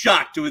 I was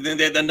shocked to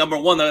the number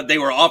one that they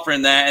were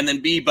offering that, and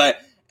then B.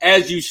 But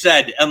as you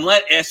said,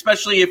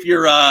 especially if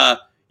you're a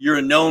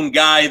known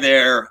guy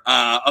there,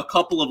 a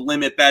couple of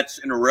limit bets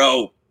in a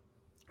row,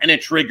 and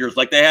it triggers.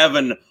 Like they have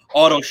an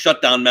auto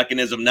shutdown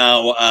mechanism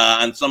now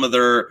on some of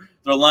their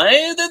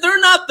line. They're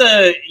not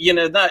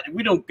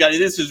we don't.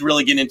 This is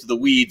really getting into the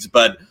weeds,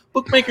 but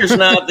bookmakers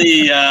not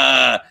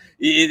the.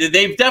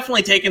 They've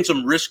definitely taken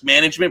some risk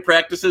management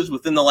practices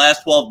within the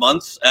last 12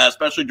 months,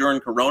 especially during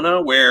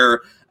Corona,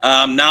 where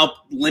now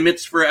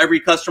limits for every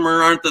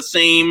customer aren't the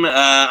same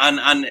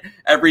on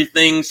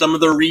everything. Some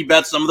of their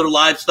rebets, some of their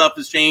live stuff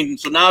has changed. And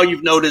so now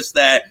you've noticed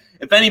that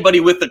if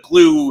anybody with a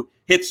clue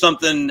hits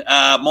something,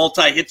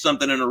 multi-hit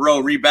something in a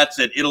row, rebets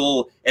it,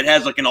 it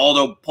has like an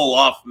auto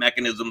pull-off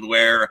mechanism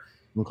where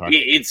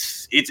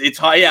it's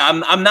high. Yeah,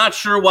 I'm not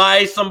sure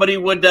why somebody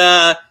would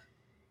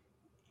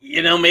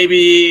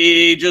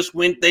maybe just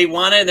when they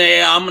want it,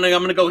 I'm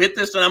gonna go hit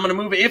this and I'm gonna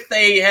move it. If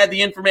they had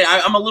the information,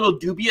 I'm a little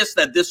dubious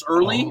that this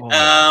early.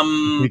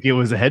 I think it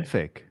was a head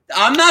fake.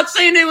 I'm not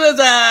saying it was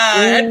a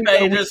head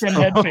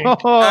fake.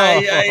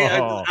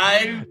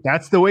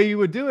 That's the way you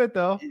would do it,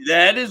 though.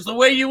 That is the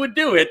way you would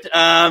do it.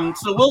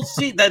 So we'll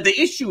see. That the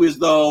issue is,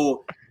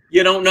 though,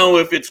 you don't know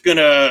if it's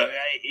gonna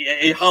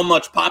how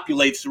much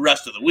populates the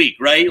rest of the week,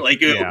 right?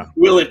 Like,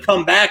 will it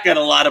come back at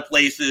a lot of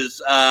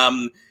places?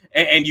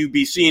 and you'd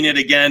be seeing it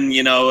again,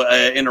 in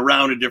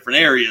around in different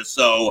areas.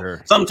 So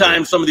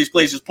sometimes some of these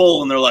places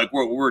pull and they're like,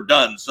 we're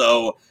done.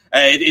 So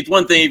it's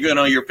one thing,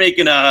 you're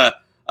faking a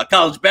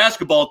college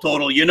basketball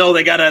total,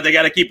 they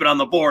gotta keep it on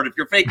the board. If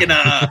you're faking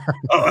a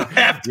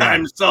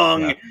halftime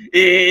song,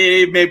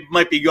 it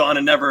might be gone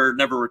and never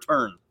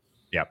return.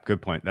 Yeah,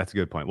 good point. That's a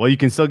good point. Well, you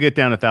can still get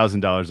down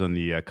 $1,000 on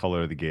the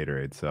color of the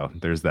Gatorade, so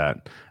there's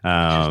that.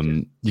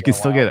 You can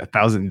still get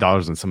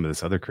 $1,000 on some of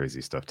this other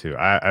crazy stuff too.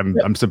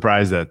 I'm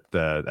surprised at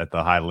the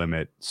high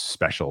limit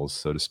specials,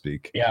 so to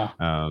speak. Yeah.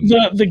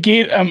 The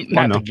gate.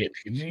 Not the gate.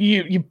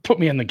 You put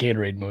me in the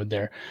Gatorade mood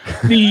there.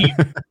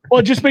 Well,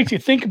 it just makes you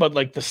think about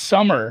like the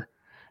summer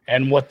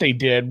and what they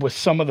did with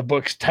some of the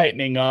books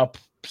tightening up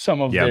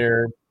some of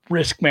their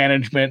risk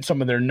management,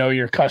 some of their know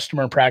your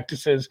customer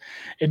practices.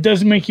 It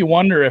does make you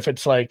wonder if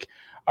it's like,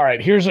 all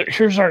right, here's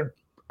our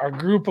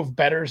group of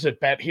bettors that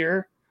bet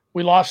here.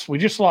 We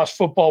just lost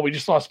football. We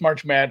just lost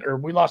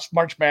we lost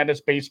March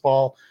Madness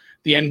baseball,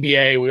 the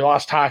NBA. We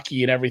lost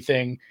hockey and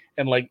everything.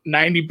 And like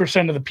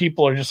 90% of the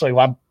people are just like,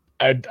 well,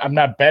 I'm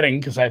not betting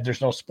because there's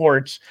no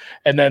sports.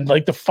 And then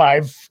like the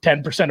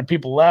 5-10% of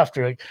people left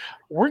are like,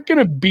 we're going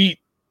to beat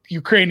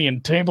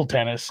Ukrainian table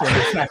tennis and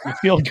it's not going to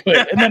feel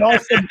good. And then all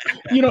of a sudden,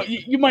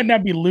 you might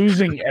not be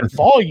losing at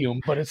volume,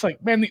 but it's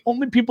like, man, the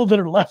only people that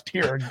are left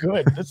here are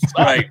good.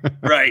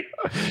 Right.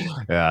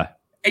 Yeah.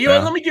 Hey,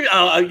 let me give you.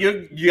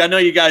 I know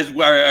you guys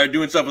are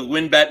doing stuff with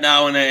WynnBET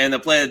now, and the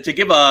plan to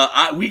give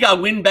we got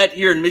WynnBET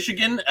here in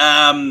Michigan.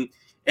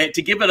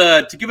 To give it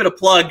a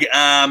plug.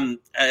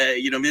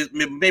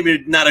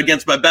 Maybe not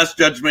against my best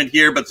judgment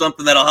here, but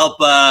something that'll help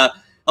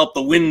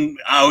the win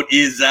out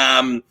is.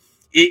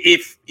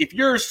 If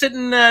you're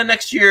sitting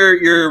next to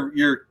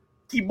your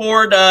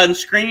keyboard and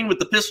screen with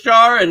the piss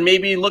jar and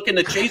maybe looking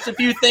to chase a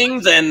few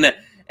things and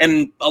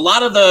a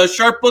lot of the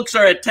sharp books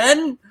are at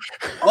 10,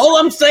 all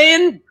I'm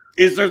saying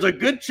is there's a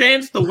good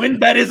chance the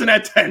WynnBET isn't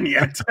at 10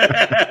 yet.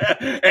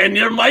 And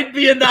there might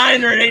be a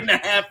 9 or an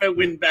 8.5 at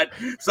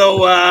WynnBET.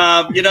 So,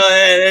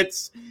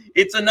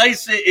 it's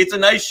a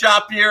nice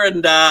shop here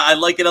and I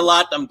like it a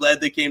lot. I'm glad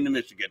they came to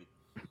Michigan.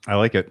 I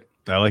like it.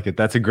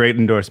 That's a great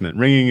endorsement.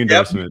 Ringing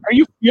endorsement.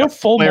 Yep. You have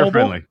full Player mobile?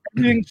 Friendly.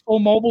 Everything's full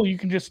mobile. You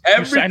can just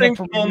sign up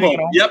for full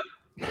mobile. Yep.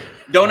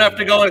 Don't have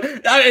to go.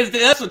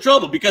 That's the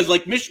trouble because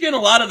like Michigan, a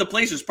lot of the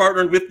places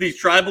partnered with these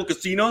tribal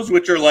casinos,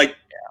 which are like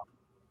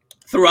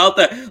throughout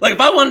the. Like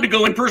if I wanted to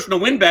go in person to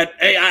WynnBET,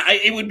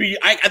 it would be.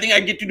 I think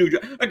I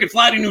could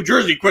fly to New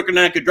Jersey quicker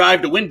than I could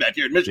drive to WynnBET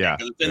here in Michigan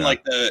because it's in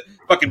like the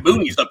fucking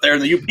boonies up there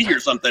in the UP or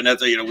something.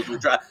 That's which we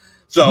try.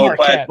 So,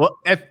 well,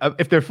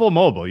 if they're full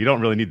mobile, you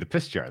don't really need the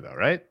piss jar, though,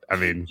 right? I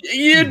mean,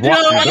 you do.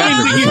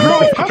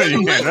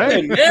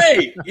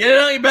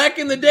 Hey, back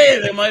in the day,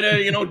 they might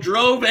have,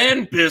 drove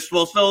and pissed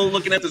while still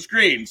looking at the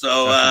screen.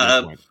 So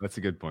that's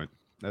a good point.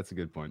 All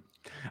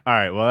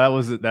right. Well,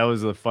 that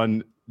was a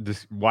fun,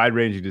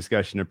 wide-ranging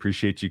discussion.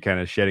 Appreciate you kind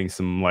of shedding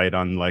some light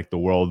on like the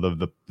world of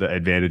the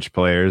advantage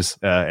players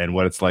and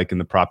what it's like in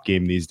the prop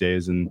game these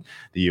days in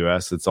the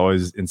U.S. It's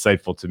always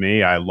insightful to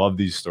me. I love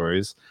these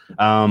stories.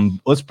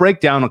 Let's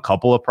break down a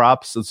couple of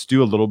props. Let's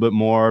do a little bit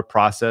more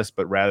process,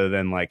 but rather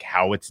than like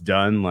how it's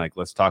done, like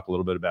let's talk a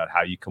little bit about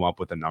how you come up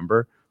with a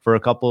number for a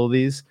couple of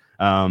these.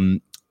 I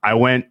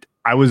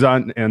was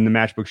on the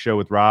Matchbook show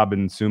with Rob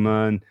and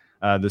Suma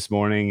this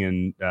morning,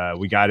 and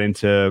we got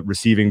into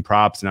receiving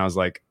props, and I was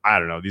like, I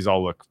don't know, these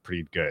all look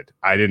pretty good.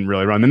 I didn't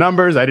really run the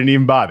numbers. I didn't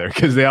even bother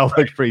because they all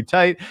looked pretty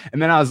tight.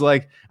 And then I was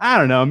like, I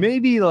don't know,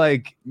 maybe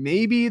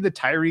the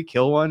Tyreek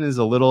Hill one is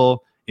a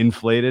little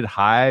inflated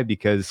high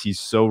because he's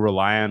so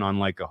reliant on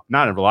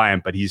not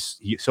reliant, but he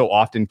so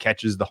often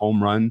catches the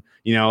home run,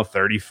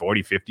 30,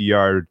 40, 50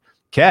 yard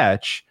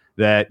catch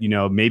that,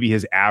 maybe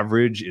his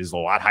average is a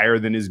lot higher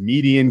than his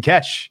median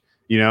catch.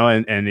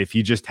 And if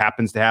he just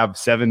happens to have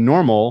 7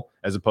 normal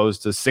as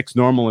opposed to 6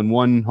 normal and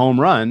 1 home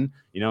run,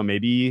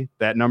 maybe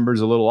that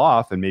number's a little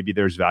off and maybe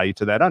there's value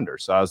to that under.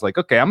 So I was like,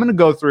 okay, I'm going to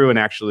go through and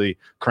actually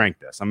crank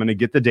this. I'm going to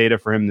get the data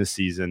for him this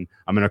season.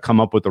 I'm going to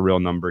come up with a real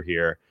number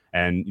here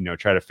and,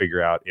 try to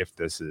figure out if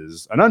this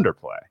is an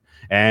underplay.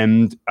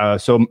 And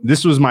so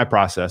this was my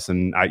process.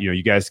 And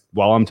you guys,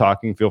 while I'm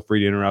talking, feel free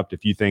to interrupt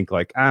if you think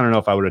like, I don't know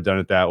if I would have done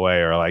it that way,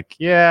 or like,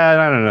 yeah,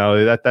 I don't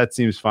know, that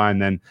seems fine.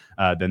 Then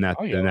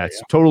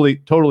that's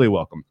totally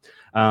welcome.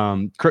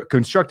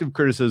 Constructive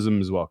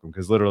criticism is welcome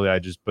because literally I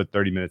just put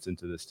 30 minutes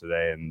into this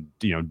today, and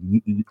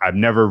I've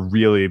never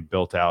really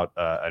built out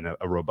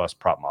a robust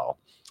prop model.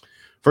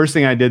 First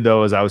thing I did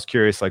though is I was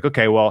curious, like,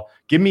 okay, well,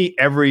 give me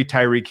every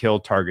Tyreek Hill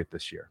target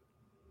this year,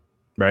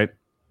 right?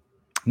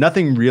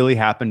 Nothing really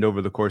happened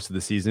over the course of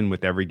the season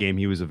with every game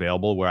he was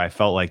available where I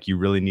felt like you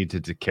really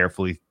needed to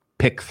carefully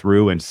pick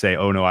through and say,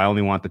 oh no, I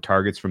only want the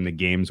targets from the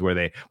games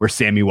where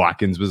Sammy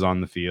Watkins was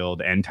on the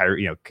field and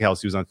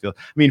Kelsey was on the field.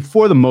 I mean,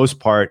 for the most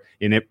part,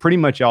 in it, pretty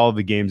much all of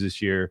the games this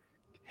year,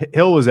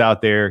 Hill was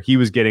out there. He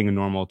was getting a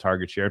normal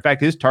target share. In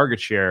fact, his target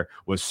share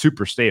was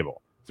super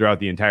stable throughout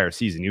the entire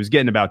season. He was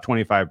getting about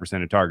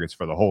 25% of targets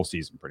for the whole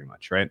season, pretty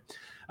much, right?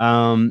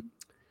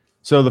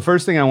 So the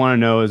first thing I want to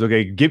know is,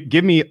 okay,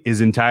 give me his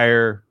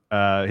entire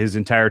his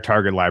entire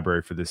target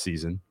library for this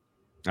season,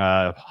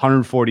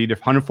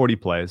 140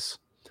 plays.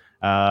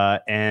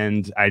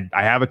 And I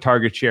have a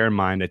target share in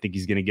mind. I think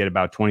he's going to get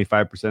about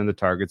 25% of the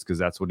targets because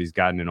that's what he's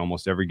gotten in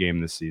almost every game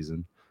this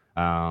season.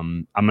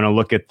 I'm going to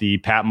look at the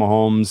Pat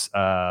Mahomes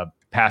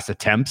pass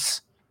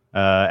attempts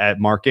at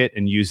market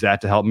and use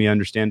that to help me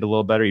understand a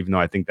little better, even though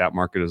I think that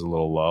market is a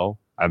little low.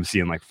 I'm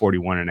seeing like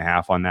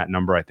 41.5 on that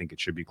number. I think it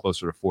should be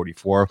closer to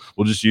 44.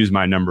 We'll just use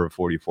my number of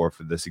 44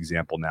 for this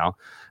example now.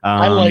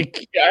 I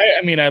like,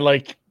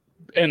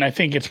 and I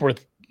think it's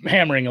worth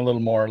hammering a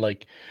little more.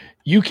 Like,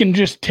 you can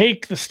just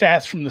take the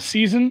stats from the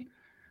season,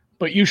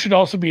 but you should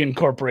also be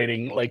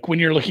incorporating, like, when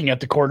you're looking at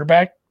the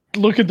quarterback,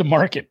 look at the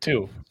market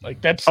too.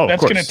 Like, that's going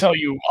to tell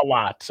you a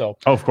lot. So,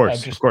 of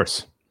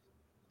course.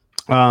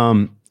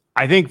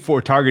 I think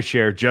for target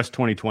share, just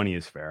 2020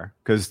 is fair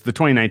because the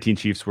 2019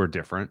 Chiefs were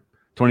different.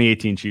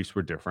 2018 Chiefs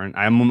were different.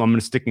 I'm going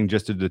to sticking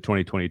just to the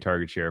 2020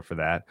 target share for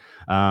that.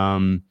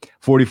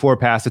 44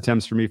 pass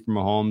attempts for me from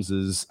Mahomes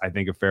is, I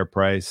think, a fair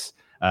price.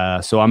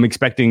 So I'm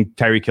expecting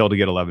Tyreek Hill to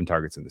get 11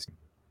 targets in this game.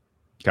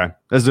 Okay,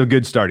 that's a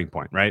good starting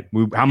point, right?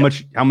 How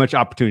much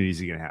opportunity is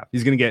he going to have?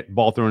 He's going to get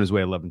ball thrown his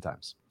way 11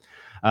 times.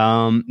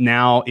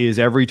 Now, is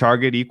every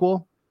target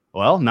equal?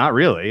 Well, not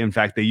really. In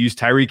fact, they use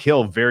Tyreek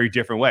Hill very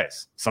different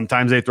ways.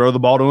 Sometimes they throw the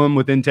ball to him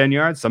within 10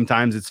 yards.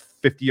 Sometimes it's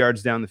 50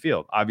 yards down the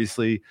field.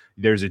 Obviously,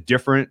 there's a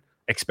different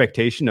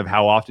expectation of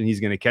how often he's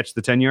going to catch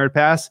the 10-yard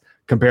pass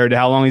compared to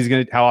how often he's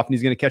going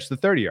to catch the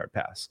 30-yard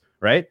pass,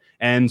 right?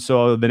 And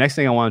so the next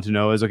thing I wanted to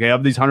know is, okay,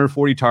 of these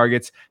 140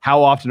 targets,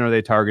 how often are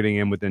they targeting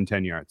him within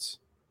 10 yards?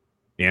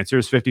 The answer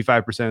is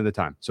 55% of the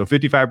time. So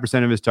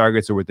 55% of his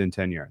targets are within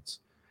 10 yards.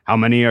 How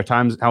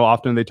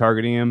often are they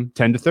targeting him?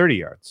 10 to 30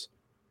 yards.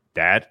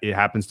 That it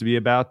happens to be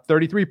about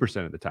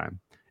 33% of the time.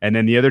 And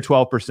then the other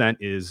 12%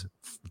 is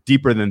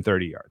deeper than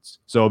 30 yards.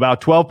 So about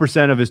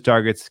 12% of his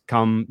targets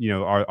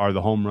are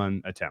the home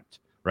run attempt,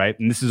 right?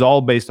 And this is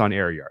all based on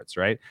air yards,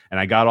 right? And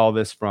I got all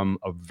this from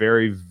a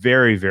very,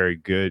 very, very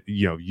good,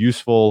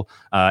 useful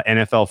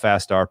NFL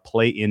Fast Star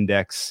Play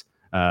Index,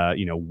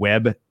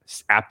 web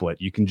applet.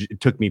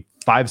 It took me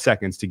 5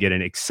 seconds to get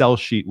an Excel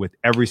sheet with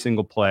every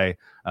single play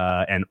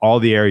and all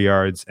the air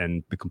yards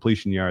and the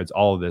completion yards,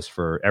 all of this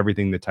for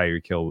everything that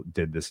Tyreek Hill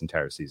did this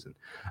entire season.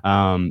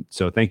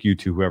 So thank you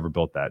to whoever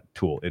built that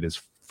tool. It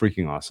is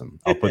freaking awesome.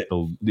 I'll put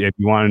if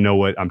you want to know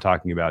what I'm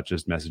talking about,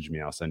 just message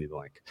me. I'll send you the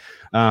link.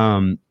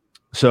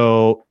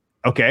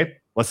 Okay,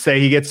 let's say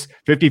he gets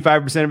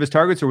 55% of his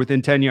targets are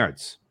within 10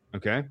 yards.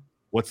 Okay.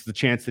 What's the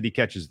chance that he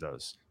catches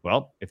those?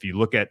 Well, if you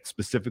look at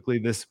specifically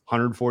this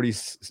 140,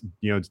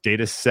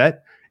 data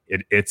set,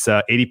 it's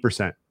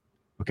 80%.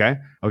 Okay.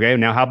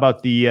 Now, how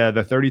about the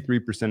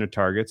 33% of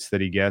targets that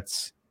he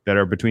gets that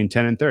are between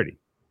 10 and 30?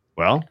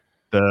 Well,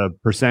 the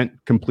percent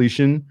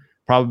completion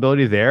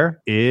probability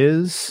there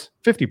is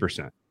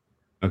 50%.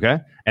 Okay.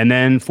 And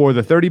then for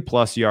the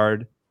 30+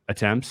 yard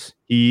attempts,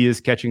 he is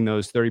catching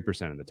those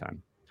 30% of the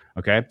time.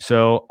 Okay.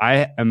 So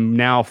I am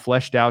now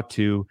fleshed out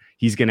to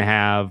he's going to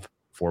have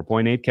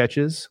 4.8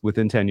 catches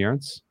within 10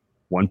 yards,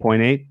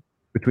 1.8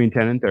 between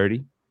 10 and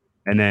 30,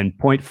 and then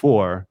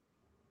 0.4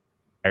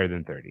 higher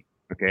than 30.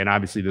 Okay, and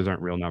obviously those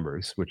aren't real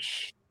numbers,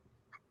 which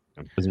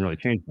doesn't really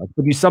change much.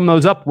 But if you sum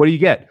those up, what do you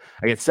get?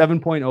 I get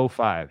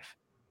 7.05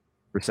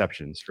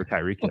 receptions for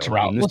Tyreek Hill.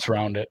 Let's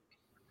round it.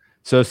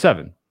 So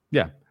 7.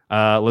 Yeah.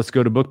 Let's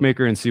go to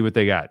Bookmaker and see what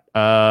they got.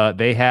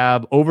 They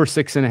have over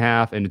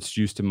 6.5, and it's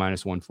juiced to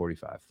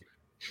 -145.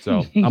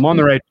 So I'm on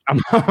the right. I'm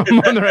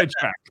on the right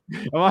track.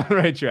 I'm on the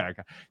right track.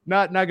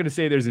 Not going to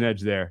say there's an edge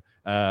there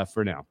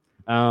for now.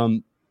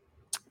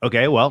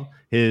 Okay. Well,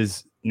 when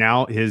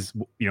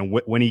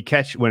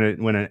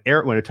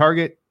a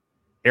target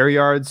air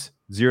yards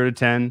 0 to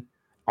 10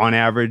 on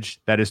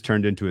average, that has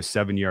turned into a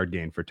 7-yard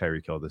gain for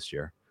Tyreek Hill this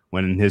year.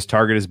 When his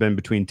target has been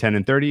between 10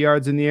 and 30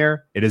 yards in the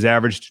air, it has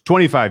averaged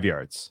 25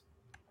 yards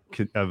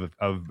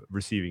of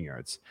receiving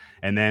yards.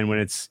 And then when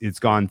it's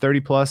gone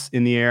 30+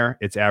 in the air,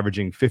 it's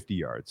averaging 50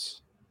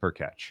 yards per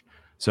catch.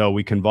 So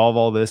we convolve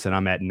all this, and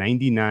I'm at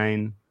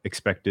 99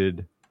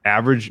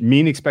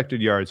 mean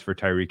expected yards for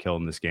Tyreek Hill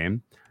in this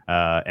game.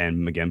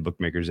 And again,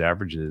 Bookmaker's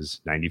average is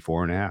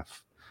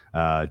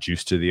 94.5,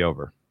 juice to the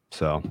over.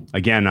 So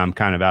again, I'm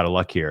kind of out of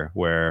luck here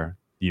where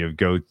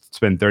go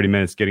spend 30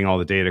 minutes getting all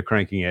the data,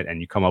 cranking it,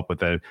 and you come up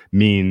with a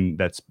mean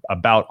that's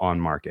about on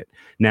market.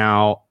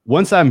 Now,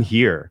 once I'm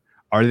here,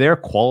 are there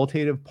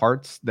qualitative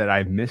parts that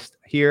I've missed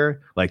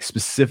here? Like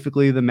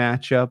specifically the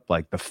matchup,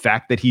 like the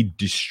fact that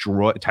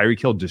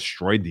Tyreek Hill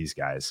destroyed these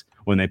guys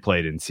when they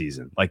played in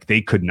season. Like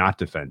they could not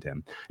defend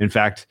him. In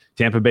fact,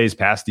 Tampa Bay's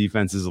pass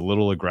defense is a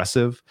little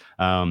aggressive.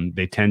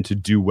 They tend to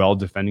do well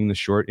defending the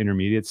short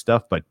intermediate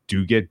stuff, but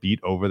do get beat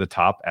over the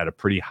top at a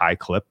pretty high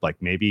clip.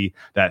 Like maybe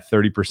that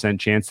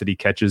 30% chance that he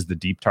catches the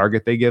deep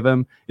target they give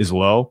him is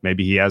low.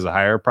 Maybe he has a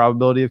higher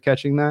probability of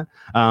catching that.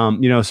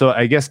 So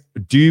I guess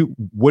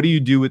what do you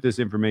do with this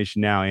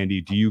information now, Andy?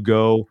 Do you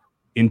go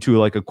into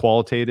like a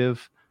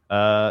qualitative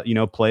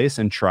place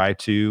and try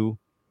to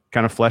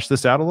kind of flesh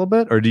this out a little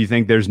bit, or do you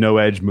think there's no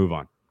edge, move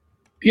on?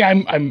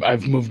 Yeah,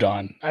 I've moved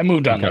on. I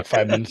moved on like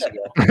 5 minutes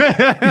ago.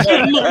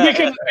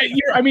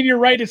 You're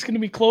right. It's going to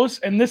be close,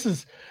 and this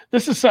is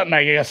something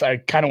I guess I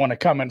kind of want to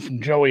comment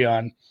from Joey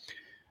on.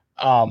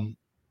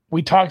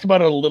 We talked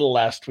about it a little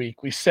last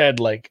week. We said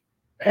like,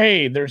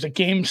 hey, there's a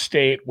game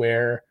state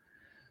where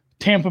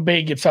Tampa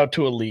Bay gets out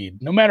to a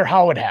lead, no matter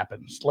how it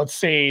happens. Let's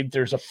say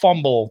there's a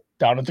fumble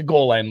down at the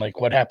goal line,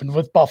 like what happened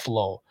with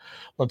Buffalo.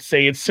 Let's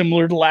say it's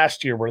similar to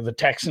last year where the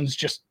Texans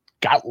just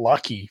got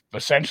lucky,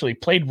 essentially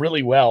played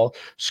really well,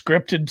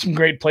 scripted some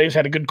great plays,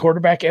 had a good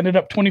quarterback, ended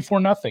up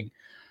 24-0.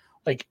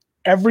 Like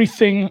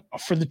everything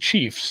for the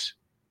Chiefs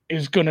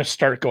is going to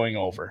start going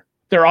over.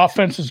 Their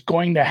offense is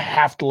going to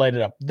have to light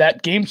it up.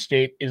 That game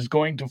state is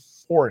going to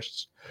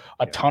force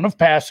a ton of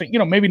passing,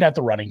 maybe not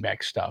the running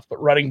back stuff,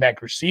 but running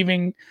back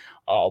receiving,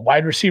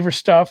 wide receiver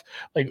stuff.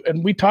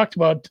 And we talked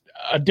about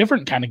a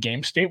different kind of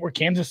game state where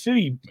Kansas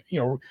City,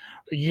 you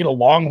get a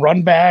long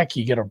run back,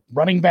 you get a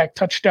running back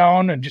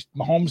touchdown, and just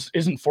Mahomes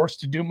isn't forced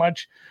to do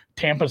much.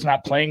 Tampa's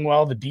not playing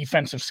well. The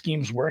defensive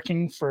scheme's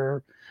working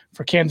for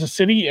Kansas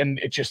City, and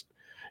it just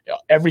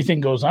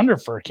everything goes under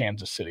for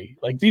Kansas City.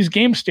 Like these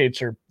game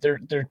states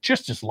they're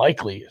just as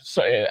likely.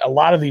 So a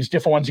lot of these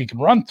different ones you can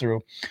run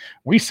through.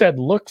 We said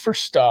look for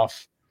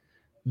stuff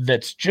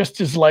that's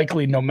just as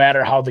likely no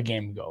matter how the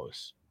game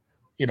goes.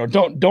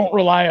 Don't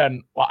rely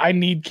on, well, I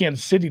need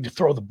Kansas City to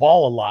throw the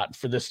ball a lot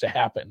for this to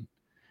happen.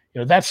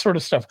 That sort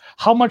of stuff.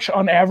 How much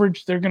on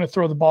average they're going to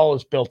throw the ball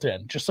is built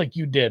in, just like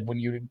you did when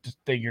you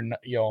did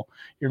your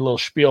little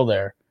spiel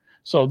there.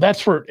 So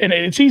that's where, and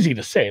it's easy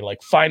to say,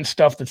 like find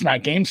stuff that's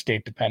not game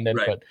state dependent,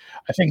 right. But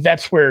I think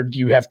that's where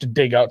you have to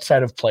dig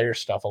outside of player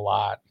stuff a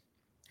lot.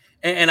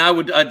 And I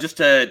would just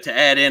to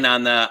add in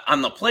on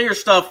the player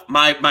stuff,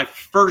 my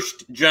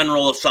first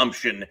general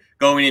assumption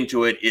going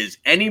into it is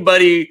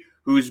anybody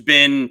who's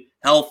been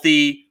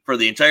healthy for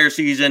the entire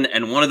season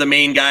and one of the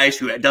main guys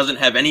who doesn't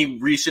have any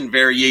recent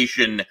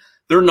variation,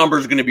 their number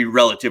is going to be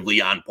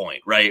relatively on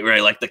point, right?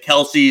 Like the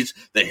Kelce's,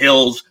 the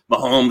Hills,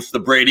 Mahomes, the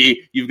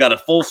Brady, you've got a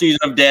full season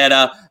of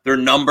data. Their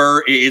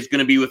number is going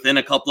to be within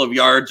a couple of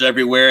yards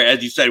everywhere.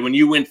 As you said, when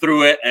you went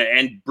through it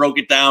and broke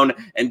it down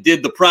and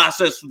did the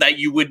process that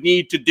you would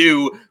need to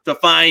do to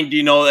find,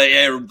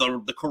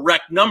 the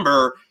correct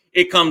number,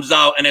 it comes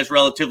out and it's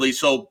relatively.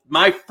 So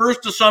my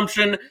first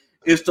assumption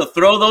is to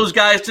throw those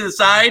guys to the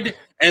side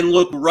and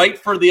look right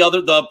for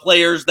the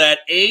players that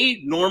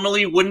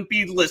normally wouldn't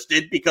be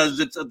listed because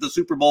it's the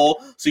Super Bowl.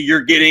 So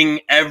you're getting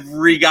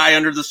every guy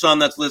under the sun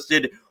that's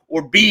listed,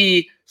 or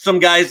B, some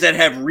guys that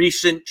have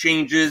recent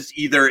changes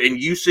either in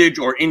usage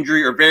or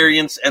injury or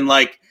variance. And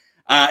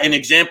an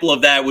example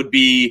of that would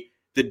be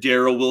the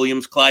Darrell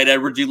Williams, Clyde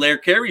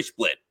Edwards-Helaire carry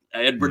split.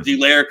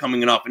 Edwards-Helaire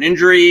coming off an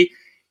injury.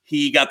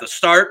 He got the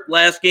start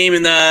last game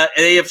in the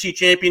AFC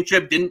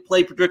Championship, didn't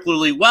play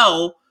particularly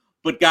well,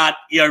 but got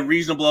a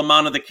reasonable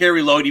amount of the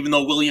carry load, even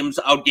though Williams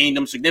outgained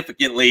him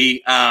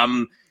significantly.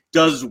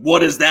 What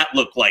does that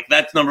look like?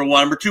 That's number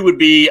one. Number two would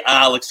be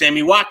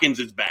Sammy Watkins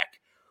is back.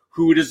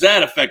 Who does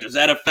that affect? Does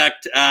that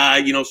affect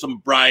some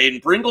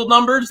Brian Pringle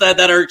numbers that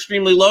are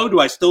extremely low?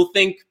 Do I still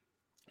think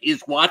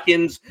is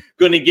Watkins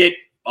going to get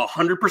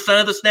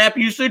 100% of the snap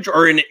usage,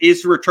 or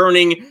is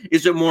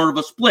it more of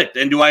a split?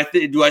 And do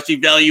I see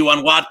value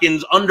on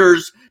Watkins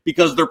unders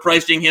because they're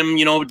pricing him,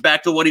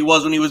 back to what he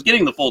was when he was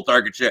getting the full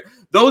target share?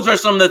 Those are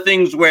some of the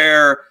things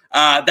where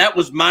that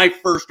was my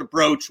first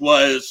approach,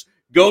 was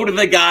go to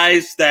the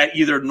guys that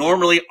either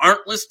normally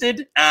aren't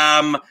listed,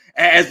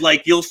 as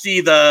you'll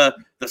see the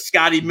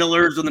Scotty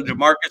Millers and the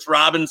Demarcus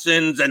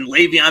Robinsons and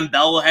Le'Veon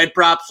Bell head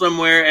prop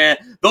somewhere, and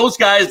those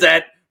guys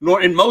that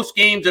in most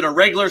games in a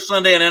regular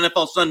Sunday and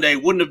NFL Sunday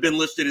wouldn't have been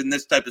listed in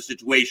this type of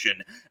situation.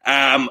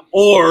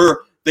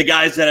 Or the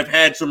guys that have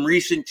had some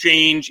recent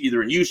change,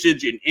 either in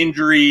usage, in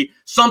injury,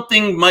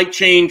 something might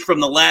change from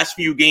the last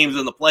few games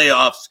in the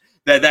playoffs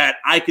that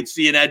I could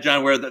see an edge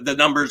on, where the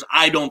numbers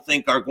I don't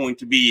think are going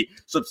to be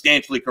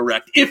substantially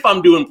correct if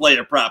I'm doing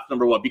player props,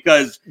 number one,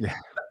 because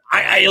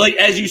I like,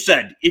 as you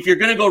said, if you're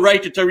going to go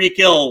right to Tyreek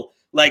Hill,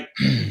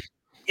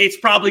 it's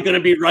probably going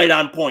to be right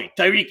on point.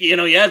 Tyreek, he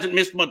hasn't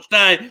missed much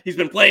time. He's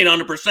been playing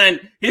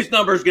 100%. His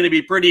number is going to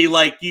be pretty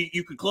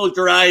you could close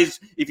your eyes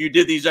if you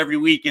did these every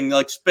week and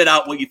spit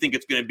out what you think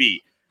it's going to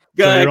be.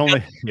 So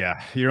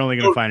you're only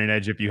going to find an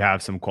edge if you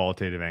have some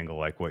qualitative angle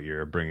like what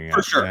you're bringing up.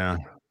 For sure. Yeah,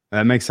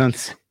 that makes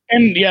sense.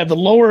 And the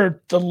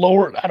lower,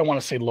 I don't want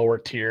to say lower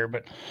tier,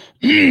 but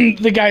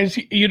the guys,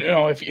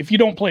 if you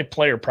don't play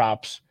player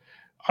props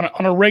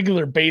on a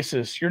regular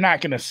basis, you're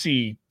not going to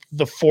see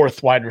the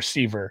fourth wide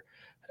receiver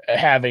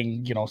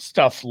having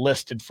stuff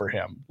listed for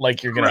him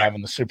like you're going to have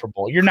in the Super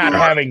Bowl. You're not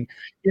having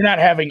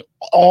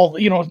all,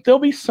 there'll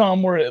be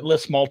some where it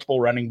lists multiple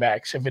running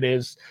backs if it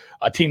is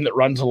a team that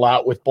runs a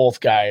lot with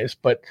both guys,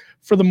 but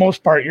for the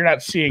most part you're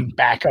not seeing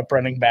backup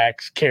running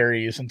backs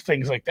carries and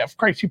things like that. Of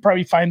course, you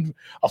probably find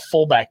a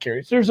fullback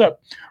carries. There's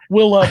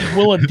will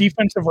a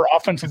defensive or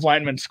offensive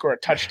lineman score a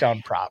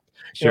touchdown prop?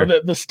 Sure.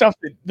 The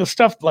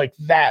stuff like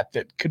that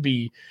could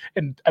be,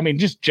 and I mean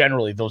just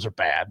generally those are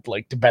bad,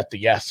 to bet the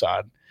yes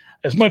on.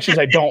 as much as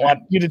I don't want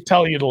you to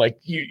tell you to like,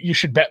 you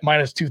should bet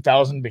minus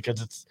 2,000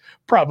 because it's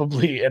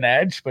probably an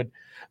edge, but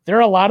there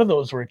are a lot of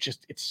those where it's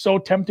so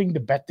tempting to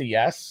bet the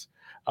yes.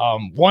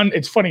 One,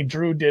 it's funny,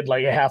 Drew did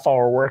like a half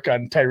hour work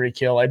on Tyreek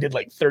Hill. I did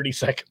like 30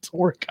 seconds of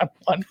work on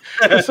one.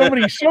 But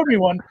somebody showed me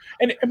one.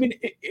 And I mean,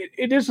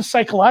 it is a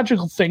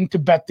psychological thing to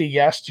bet the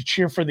yes, to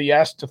cheer for the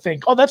yes, to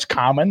think, oh, that's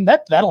common.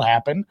 That'll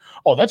happen.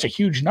 Oh, that's a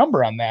huge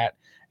number on that.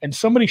 And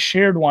somebody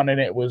shared one,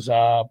 and it was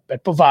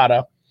at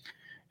Bovada.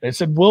 And it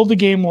said, will the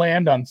game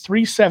land on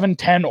 3, 7,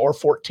 10, or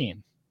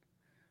 14?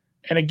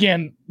 And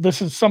again,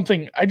 this is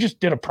something I just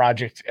did a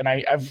project, and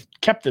I've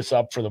kept this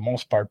up for the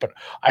most part, but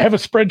I have a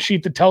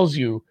spreadsheet that tells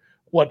you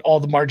what all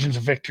the margins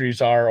of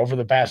victories are over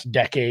the past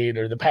decade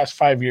or the past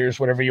 5 years,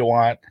 whatever you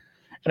want.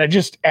 And I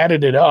just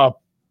added it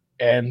up.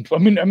 And I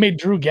mean, I made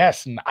Drew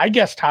guess, and I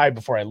guessed high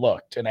before I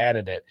looked and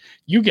added it.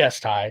 You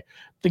guessed high.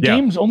 The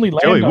game's only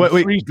land on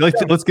three.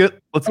 Let's get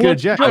a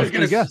Jack. I was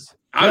going to guess.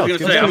 I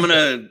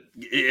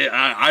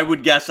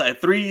would guess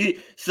 3,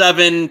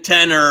 7,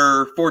 10,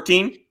 or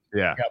 14.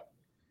 Yeah. Yep.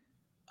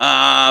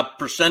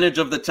 Percentage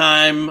of the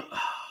time.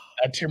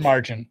 That's your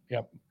margin.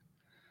 Yep.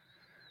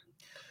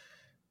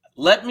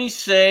 Let me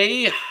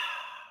say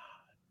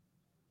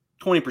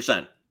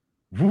 20%.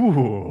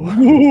 Ooh.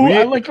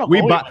 I like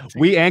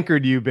we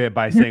anchored you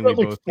by saying we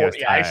both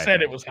guessed high. I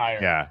said it was higher.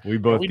 Yeah, we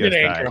both did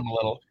anchor him a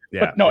little.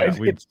 Yeah, but no,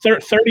 it's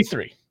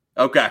 33.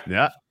 Okay.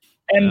 Yeah.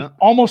 And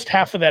almost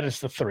half of that is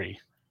the 3,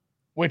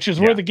 which is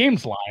where the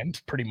game's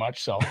lined pretty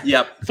much. So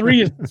yep.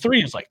 3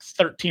 is like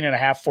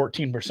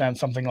 13.5, 14%,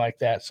 something like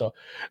that. So,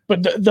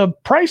 but the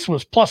price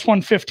was plus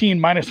 115,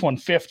 minus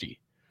 150.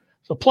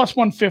 So plus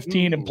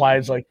 115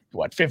 implies like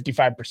what,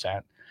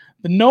 55%.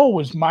 The no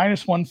was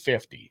minus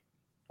 150,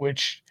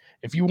 which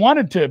if you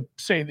wanted to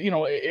say,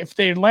 if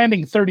they're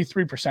landing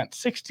 33%,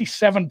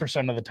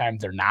 67% of the time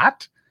they're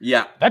not.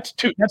 Yeah. That's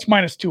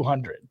minus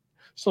 200.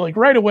 So like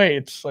right away,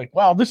 it's like,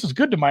 wow, this is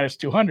good to minus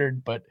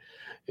 200, but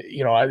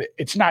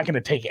it's not going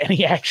to take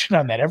any action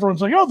on that.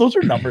 Everyone's like, oh, those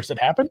are numbers that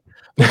happen.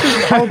 I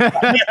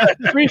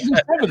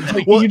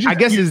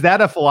guess, is that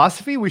a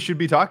philosophy we should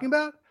be talking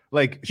about?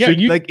 Like,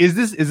 is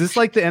this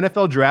like the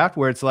NFL draft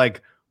where it's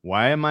like,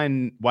 why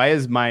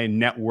is my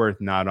net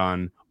worth not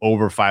on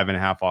over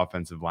 5.5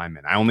 offensive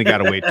linemen? I only got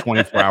to wait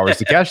 24 hours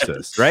to catch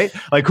this, right?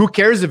 Like, who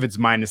cares if it's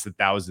minus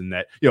 1,000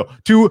 that,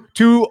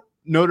 two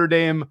Notre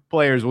Dame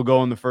players will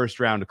go in the first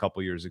round a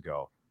couple years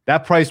ago.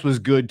 That price was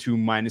good to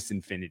minus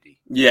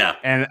infinity. Yeah.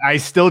 And I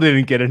still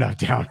didn't get enough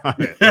down on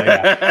it.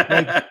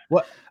 Like,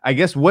 what? I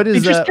guess what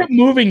is just kept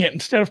moving it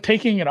instead of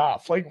taking it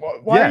off. Like,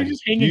 why are you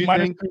just hanging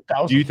minus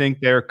 3,000? Do you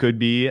think there could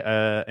be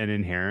an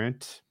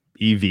inherent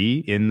EV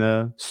in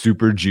the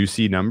super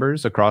juicy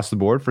numbers across the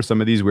board for some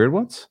of these weird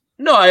ones?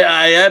 No,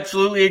 I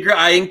absolutely agree.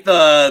 I think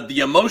the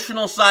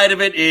emotional side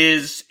of it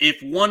is,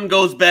 if one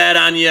goes bad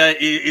on you,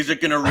 is it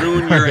going to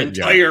ruin your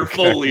entire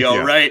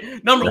folio, right?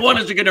 Number one,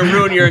 is it going to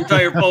ruin your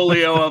entire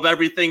folio of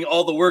everything,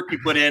 all the work you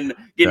put in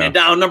getting it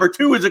down? Number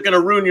two, is it going to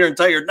ruin your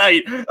entire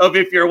night of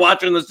if you're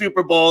watching the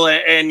Super Bowl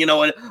and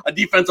a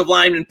defensive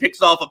lineman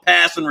picks off a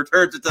pass and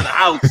returns it to the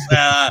house,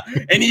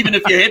 and even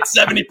if you hit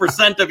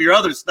 70% of your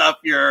other stuff,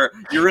 you're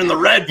in the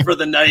red for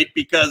the night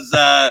because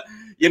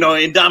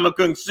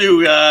Ndamukong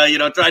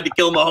Suh, tried to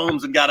kill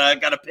Mahomes and got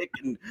a pick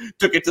and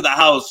took it to the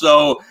house.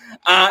 So,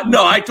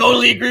 no, I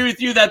totally agree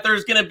with you that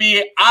there's going to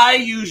be. I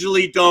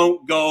usually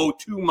don't go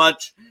too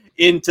much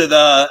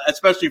into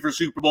especially for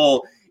Super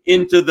Bowl,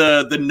 into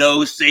the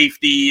no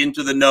safety,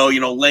 into the no,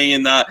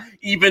 laying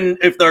even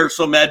if there's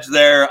some edge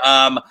there.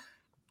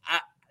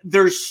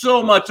 There's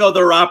so much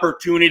other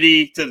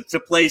opportunity to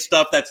play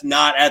stuff that's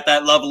not at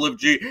that level of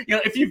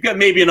if you've got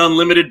maybe an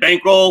unlimited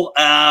bankroll,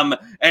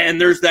 and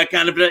there's that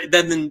kind of,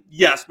 then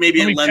yes,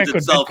 maybe it lends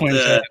itself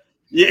to.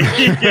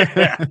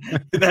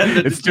 Then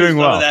it's doing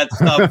well. That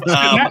stuff.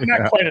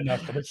 Not quite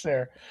enough, but it's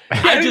there.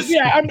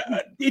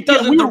 It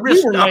doesn't. The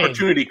risk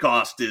opportunity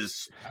cost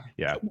is.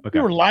 Yeah. Okay. We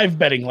were live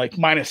betting like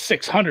minus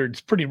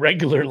 600s pretty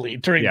regularly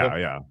during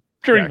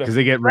because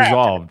they get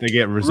resolved. They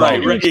get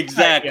resolved. Right,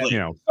 exactly.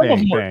 Some of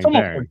them were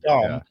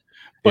dumb. Yeah.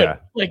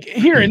 But like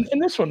here in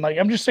this one, like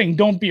I'm just saying,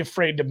 don't be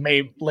afraid to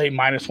lay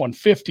minus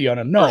 150 on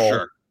a no. For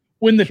sure.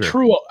 When the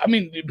true, I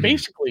mean,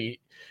 basically,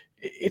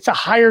 it's a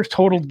higher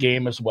total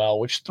game as well,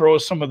 which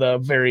throws some of the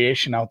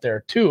variation out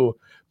there too.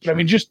 But I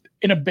mean, just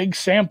in a big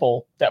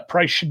sample, that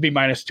price should be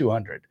minus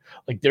 200.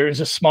 Like there is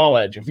a small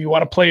edge. If you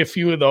want to play a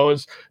few of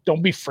those,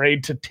 don't be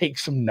afraid to take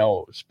some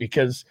no's,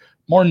 because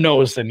more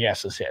no's than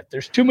yeses hit.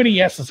 There's too many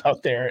yeses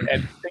out there,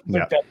 and things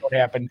like that don't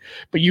happen.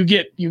 But you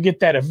get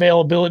that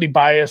availability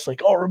bias,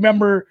 like, oh,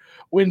 remember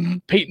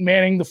when Peyton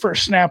Manning, the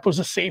first snap was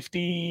a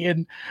safety,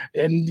 and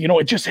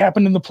it just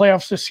happened in the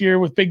playoffs this year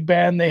with Big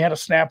Ben. They had a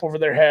snap over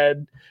their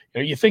head.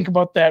 You think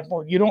about that.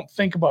 Well, you don't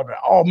think about it.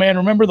 Oh man,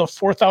 remember those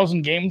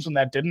 4,000 games when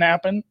that didn't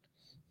happen?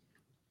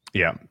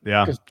 Yeah.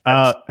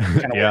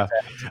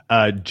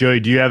 Joey,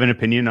 do you have an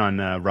opinion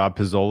on Rob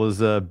Pizzola's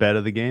bet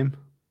of the game?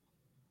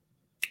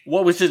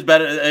 What was his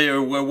bet?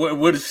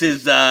 What is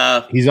his?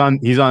 He's on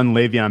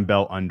Le'Veon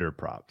Bell under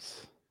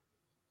props.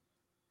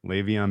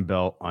 Le'Veon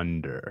Bell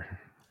under.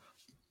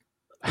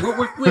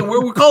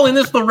 We're calling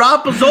this the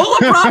Rob Pizzola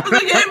prop of the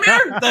game here.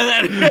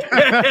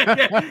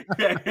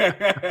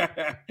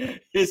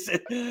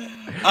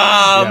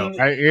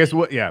 I guess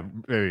what? Yeah,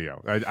 there you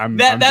go. I'm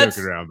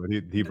joking around, but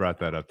he brought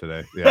that up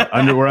today.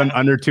 Yeah, we're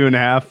under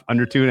 2.5,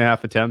 under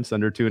 2.5 attempts,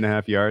 under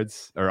 2.5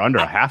 yards, or under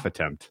a half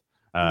attempt.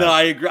 No,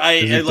 I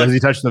agree. Does he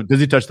touch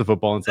the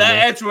football? In some way?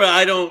 That's where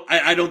I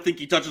don't think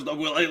he touches the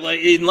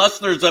unless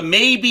there's a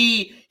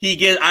maybe he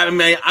get. I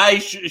mean,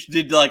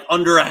 did like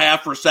under a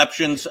half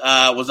receptions.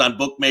 Was on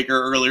Bookmaker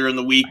earlier in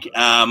the week.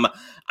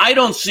 I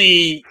don't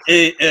see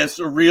it as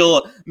a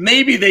real.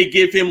 Maybe they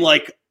give him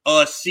like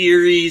a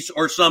series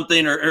or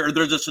something, or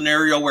there's a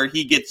scenario where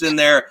he gets in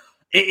there.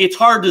 It's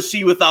hard to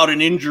see without an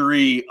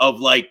injury of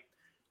like.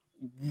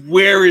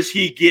 Where is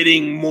he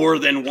getting more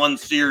than one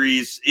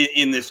series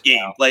in this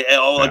game? Like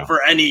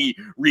for any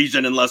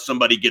reason, unless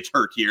somebody gets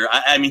hurt here.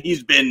 I mean,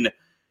 he's been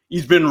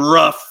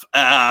rough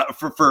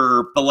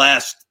for the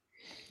last.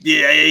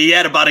 Yeah, he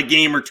had about a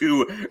game or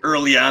two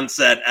early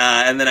onset,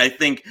 and then I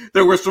think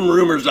there were some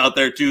rumors out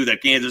there too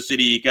that Kansas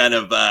City kind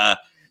of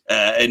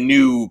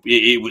knew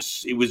it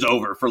was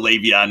over for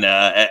Le'Veon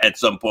at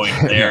some point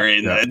there.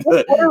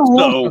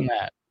 On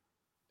that?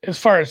 As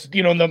far as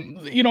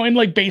in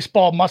like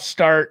baseball must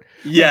start.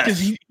 Yes, because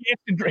he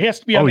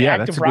has to be on the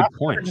active roster. Good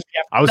point.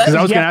 I was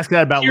going to ask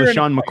that about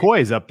LaShawn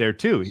McCoy's up there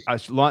too.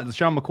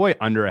 LaShawn McCoy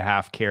under a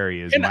half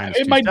carry is minus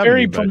 270. It might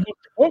vary from book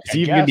to book. Is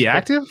he even going to be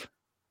active?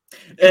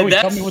 Tell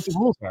me what the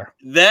rules are.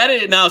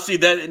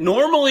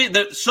 Normally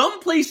that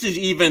some places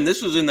even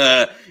this was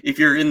if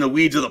you're in the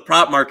weeds of the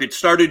prop market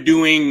started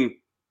doing.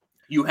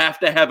 You have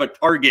to have a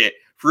target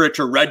for it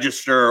to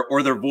register,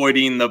 or they're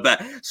voiding the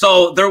bet.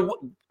 So there.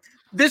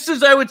 This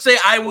is, I would say,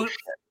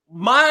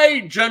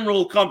 my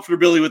general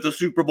comfortability with the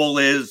Super Bowl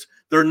is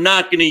they're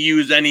not going to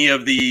use any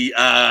of the,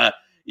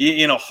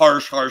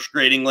 harsh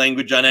grading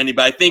language on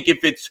anybody. I think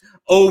if it's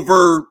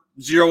over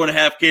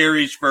 0.5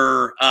 carries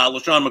for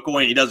LaShawn McCoy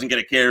and he doesn't get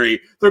a carry,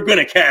 they're going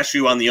to cash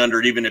you on the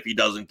under, even if he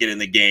doesn't get in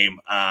the game.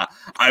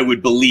 I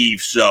would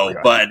believe so. Okay.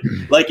 But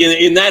like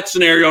in that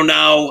scenario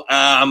now,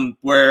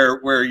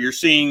 where you're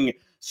seeing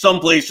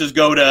some places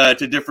go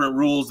to different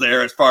rules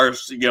there as far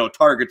as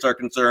targets are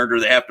concerned,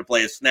 or they have to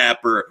play a snap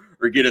or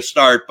get a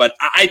start. But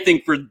I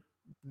think for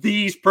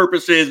these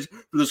purposes,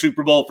 for the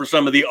Super Bowl, for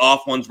some of the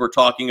off ones we're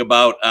talking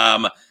about,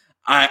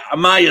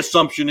 my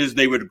assumption is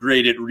they would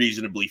grade it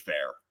reasonably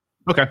fair.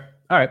 Okay,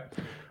 all right.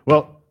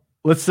 Well,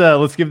 let's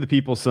give the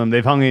people some.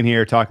 They've hung in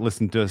here,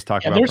 listen to us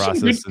talk about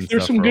process.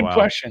 There's some good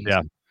questions.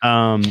 Yeah,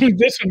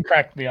 this one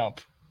cracked me up.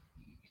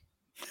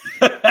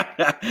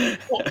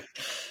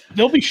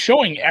 They'll be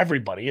showing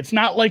everybody. It's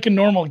not like a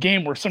normal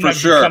game where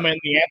sometimes you come in,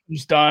 the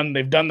anthem's done,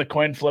 they've done the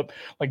coin flip.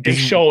 Like they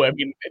show. I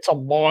mean, it's a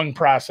long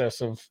process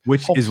of.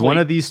 Which is one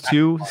of these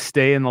two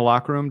stay in the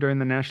locker room during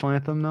the national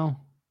anthem, though?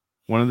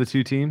 One of the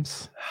two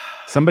teams.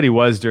 Somebody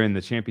was during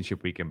the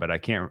championship weekend, but I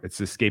can't. It's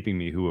escaping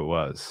me who it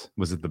was.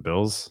 Was it the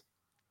Bills?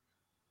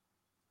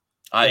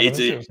 That's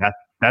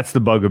the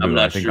bugaboo.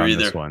 I think on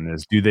this one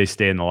is: do they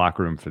stay in the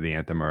locker room for the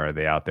anthem, or are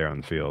they out there on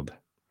the field?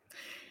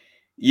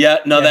 Yeah,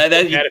 no, that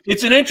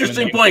it's an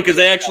interesting point because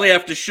they actually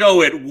have to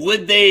show it.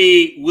 Would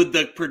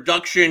the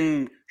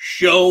production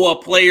show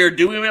a player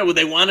doing it? Would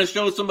they want to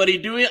show somebody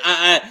doing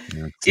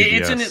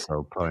it?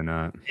 So probably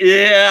not.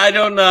 Yeah, I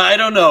don't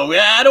know.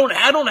 Yeah, I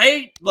don't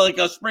hate like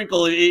a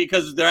sprinkle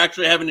because they're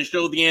actually having to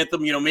show the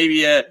anthem.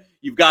 Maybe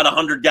you've got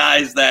 100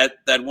 guys that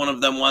one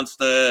of them wants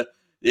to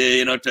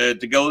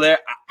to go there.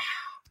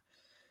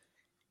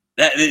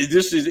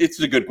 It's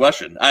a good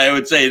question. I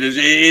would say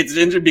it's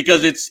interesting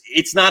because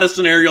it's not a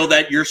scenario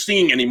that you're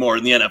seeing anymore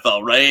in the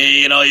NFL, right?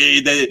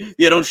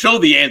 They don't show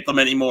the anthem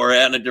anymore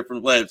on a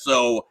different way.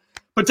 So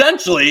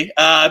potentially,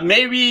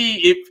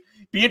 maybe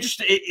be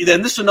interested.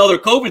 Then this is another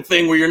COVID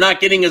thing where you're not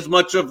getting as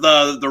much of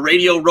the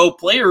radio row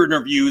player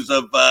interviews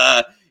of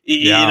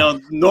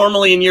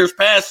normally in years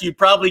past you'd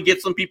probably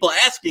get some people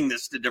asking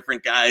this to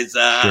different guys.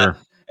 Sure.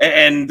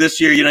 And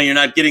this year, you're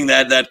not getting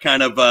that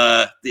kind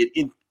of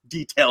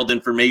detailed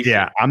information.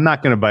 Yeah, I'm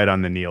not going to bite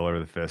on the kneel or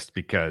the fist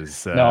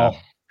because the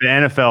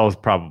NFL has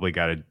probably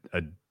got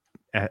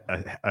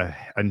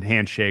a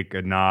handshake,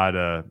 a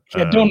nod.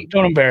 Don't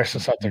embarrass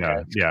us out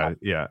there.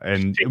 Yeah,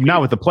 and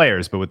not with the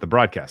players, but with the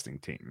broadcasting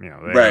team.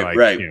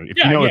 Right. If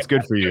it's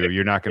good for you,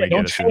 you're not going to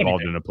get us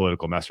involved in a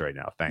political mess right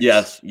now. Thanks.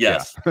 Yes.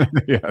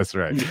 Yeah, that's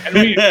right.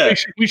 And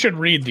we should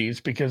read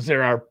these because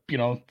there are,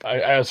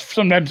 I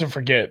sometimes I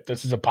forget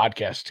this is a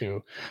podcast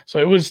too. So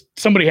it was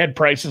somebody had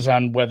prices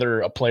on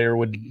whether a player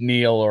would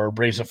kneel or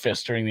raise a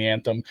fist during the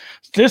anthem.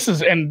 This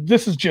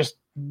is just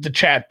the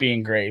chat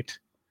being great.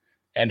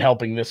 And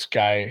helping this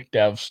guy,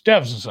 Devs.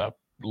 Devs is a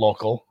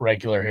local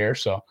regular here.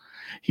 So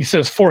he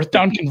says 4th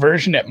down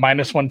conversion at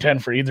minus 110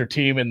 for either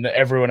team. And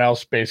everyone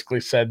else basically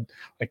said,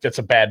 like, that's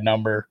a bad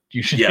number.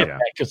 You should get that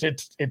because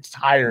it's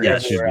higher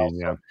everywhere else.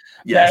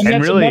 Yeah. And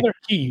that's another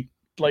key.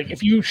 Like,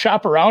 if you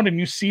shop around and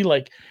you see,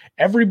 like,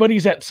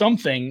 everybody's at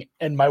something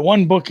and my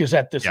one book is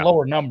at this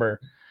lower number,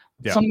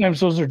 sometimes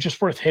those are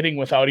just worth hitting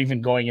without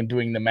even going and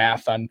doing the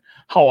math on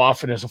how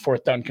often is a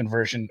fourth down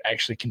conversion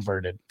actually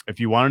converted. If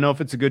you want to know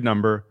if it's a good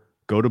number,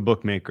 go to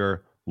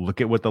Bookmaker,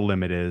 look at what the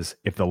limit is.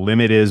 If the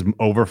limit is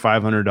over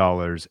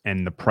 $500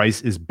 and the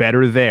price is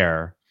better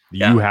there,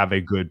 you have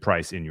a good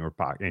price in your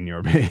pocket. In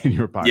your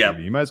pocket,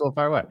 you might as well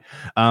fire away.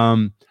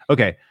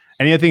 Okay.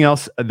 Anything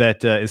else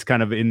that is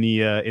kind of in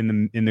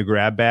the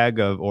grab bag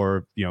of,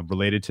 or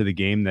related to the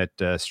game that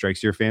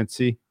strikes your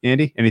fancy,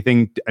 Andy?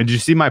 Anything? Did you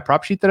see my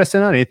prop sheet that I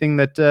sent out? Anything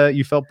that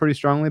you felt pretty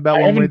strongly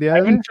about one way or the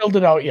other? I haven't filled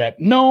it out yet.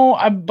 No,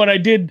 but I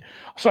did.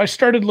 So I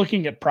started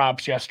looking at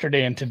props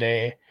yesterday and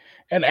today,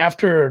 and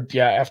after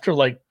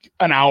like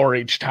an hour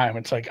each time,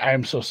 it's like I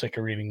am so sick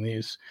of reading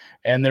these,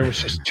 and there was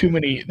just too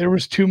many. There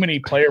was too many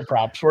player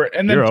props.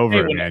 And then you're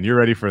over it, man. You're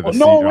ready for the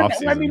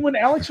offseason. When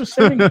Alex was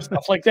saying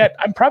stuff like that,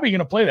 I'm probably going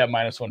to play that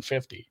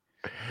 -150.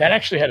 That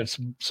actually had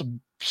some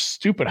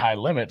stupid high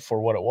limit for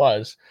what it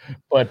was,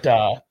 but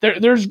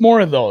there's more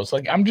of those.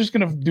 Like I'm just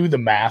going to do the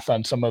math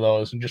on some of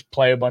those and just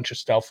play a bunch of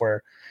stuff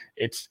where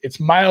it's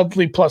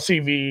mildly plus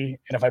EV, and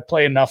if I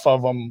play enough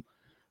of them,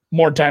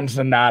 more times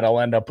than not,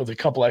 I'll end up with a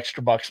couple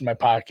extra bucks in my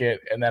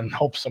pocket and then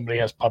hope somebody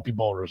has Puppy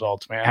Bowl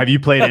results, man. Have you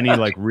played any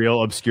like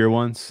real obscure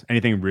ones?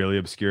 Anything really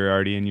obscure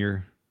already in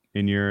your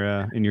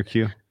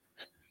queue?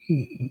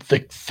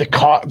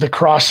 The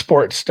cross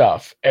sport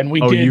stuff. And we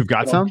did. You've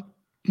got some?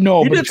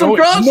 No, but Joey,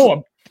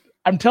 no,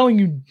 I'm telling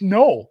you,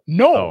 no,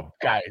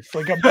 guys.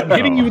 Like I'm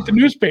hitting you with the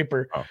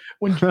newspaper.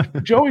 When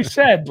Joey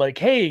said, like,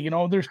 hey,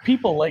 there's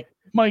people like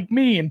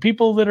me and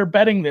people that are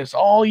betting this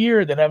all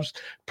year that have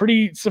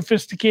pretty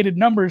sophisticated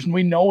numbers, and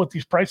we know what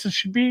these prices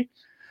should be,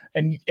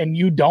 and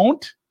you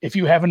don't, if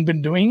you haven't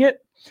been doing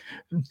it.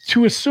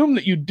 To assume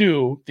that you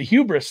do, the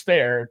hubris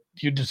there,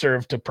 you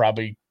deserve to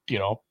probably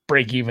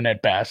break even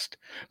at best.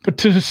 But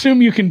to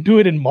assume you can do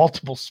it in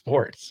multiple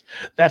sports,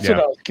 that's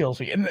what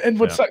kills me. And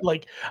what's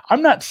like,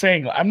 I'm not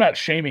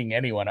shaming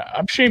anyone.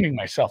 I'm shaming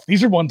myself.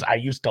 These are ones I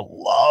used to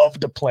love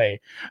to play.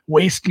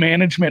 Waste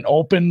management,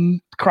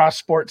 open cross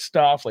sport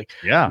stuff, like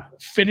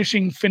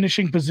finishing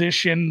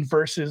position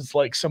versus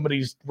like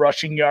somebody's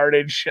rushing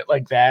yardage, shit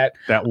like that.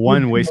 That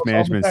one waste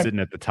management sitting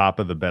at the top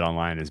of the bet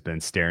online has been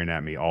staring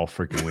at me all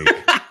freaking week.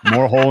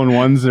 More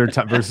hole-in-ones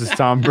versus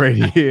Tom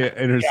Brady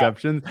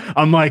interceptions.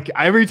 I'm like,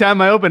 every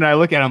time I open, I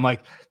look at it, I'm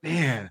like,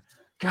 man,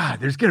 God,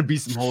 there's going to be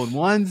some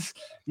hole-in-ones,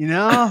 They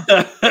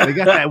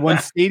got that one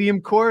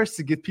stadium course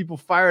to get people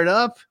fired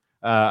up.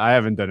 I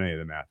haven't done any of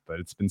the math,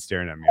 but it's been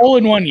staring at me.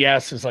 Hole-in-one,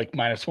 yes, is like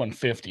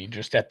 -150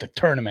 just at the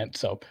tournament.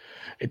 So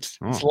it's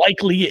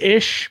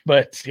likely-ish,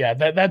 but yeah,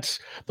 that's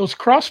those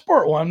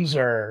cross-sport ones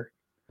are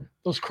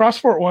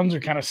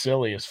kind of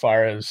silly as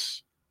far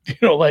as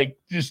like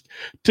just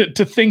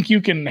to think you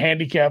can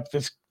handicap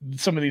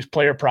some of these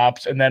player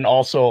props and then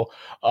also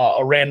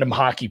a random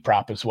hockey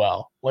prop as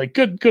well. Like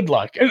good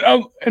luck.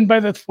 And by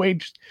the way,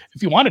 just,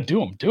 if you want to do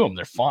them,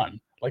 they're fun.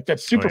 Like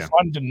that's super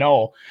fun to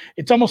know.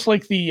 It's almost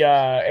like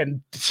and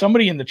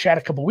somebody in the chat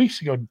a couple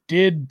weeks ago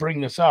did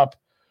bring this up,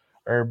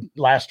 or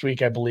last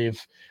week, I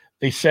believe.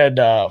 They said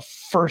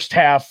first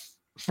half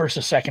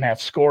versus second half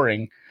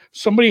scoring.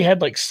 Somebody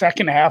had like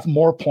second half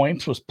more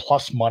points was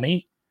plus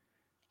money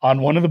on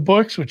one of the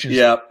books, which is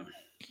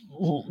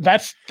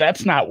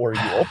that's not where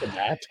you open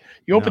that.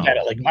 You open that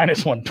at like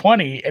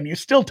 -120 and you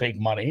still take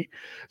money.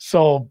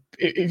 So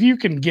if you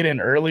can get in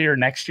earlier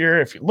next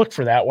year, if you look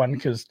for that one,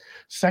 because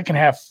second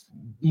half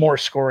more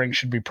scoring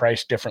should be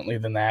priced differently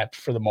than that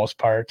for the most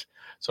part.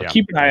 So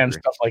keep an eye on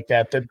stuff like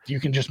that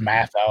you can just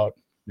math out.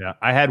 Yeah,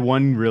 I had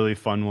one really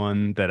fun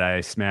one that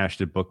I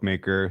smashed at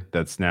Bookmaker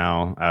that's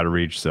now out of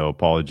reach. So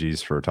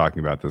apologies for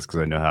talking about this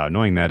because I know how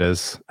annoying that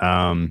is.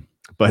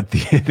 But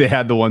they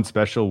had the one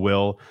special,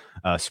 will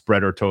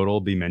spread or total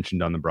be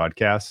mentioned on the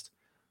broadcast,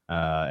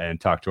 and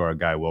talked to our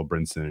guy, Will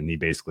Brinson. And he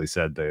basically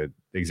said the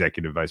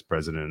executive vice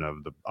president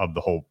of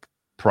the whole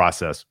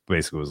process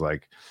basically was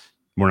like,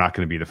 we're not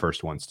going to be the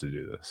first ones to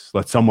do this.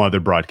 Let some other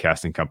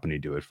broadcasting company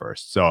do it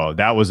first. So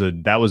that was a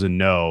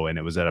no. And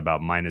it was at about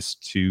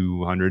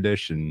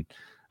 -200-ish and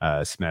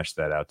smashed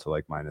that out to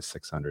like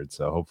 -600.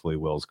 So hopefully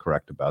Will's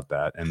correct about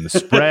that. And the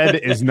spread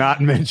is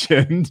not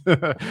mentioned,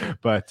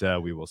 but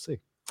we will see.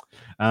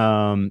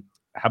 How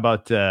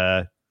about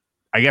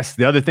I guess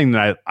the other thing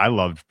that I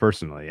loved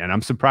personally, and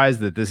I'm surprised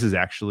that this has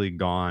actually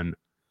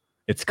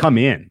it's come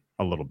in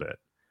a little bit.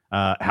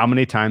 How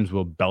many times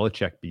will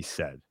Belichick be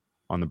said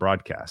on the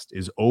broadcast?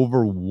 Is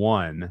over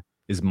 1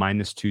 is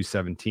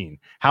 -217.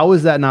 How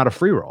is that not a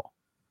free roll?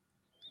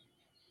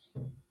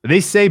 They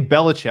say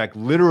Belichick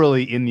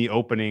literally in the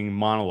opening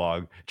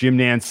monologue. Jim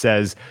Nantz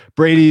says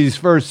Brady's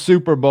first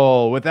Super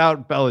Bowl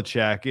without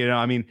Belichick.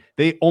 I mean,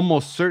 they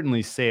almost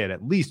certainly say it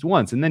at least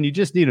once, and then you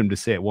just need him to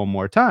say it one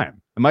more time.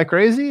 Am I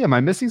crazy? Am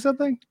I missing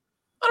something?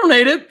 I don't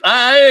hate it.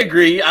 I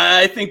agree.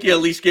 I think you at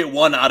least get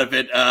one out of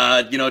it,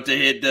 to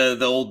hit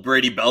the old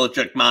Brady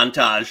Belichick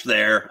montage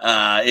there.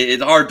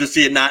 It's hard to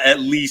see it not at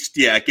least,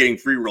 getting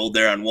free rolled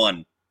there on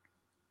one.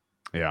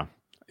 Yeah.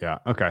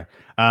 Okay.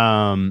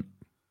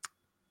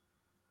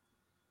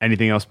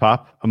 Anything else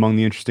pop among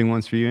the interesting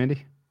ones for you,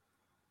 Andy?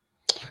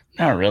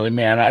 Not really,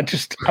 man.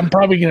 I'm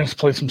probably going to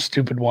play some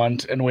stupid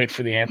ones and wait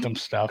for the anthem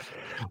stuff.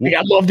 Like,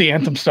 I love the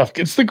anthem stuff.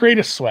 It's the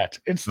greatest sweat.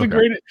 It's the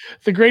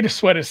greatest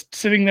sweat is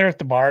sitting there at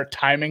the bar,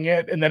 timing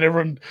it, and then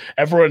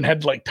everyone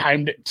had like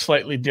timed it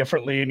slightly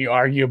differently, and you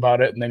argue about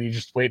it, and then you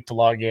just wait to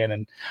log in.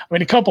 And I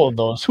mean, a couple of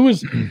those.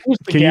 Who's the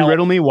Can you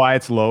riddle me why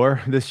it's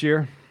lower this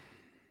year?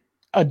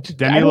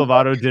 Demi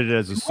Lovato did it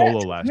as a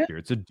solo last year.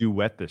 It's a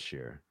duet this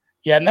year.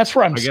 Yeah, and that's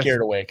where I'm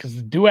scared away because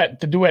the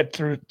duet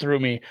threw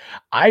me.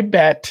 I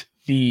bet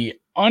the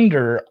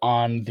under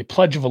on the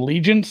Pledge of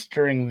Allegiance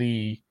during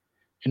the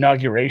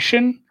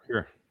inauguration.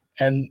 Sure.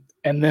 And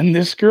then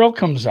this girl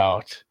comes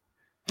out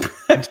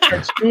and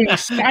starts doing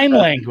sign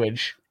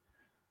language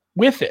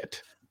with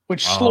it,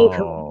 which slowed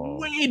her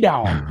way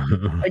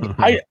down.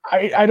 Like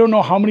I don't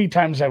know how many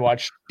times I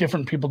watched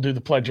different people do the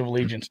Pledge of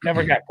Allegiance.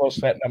 Never got close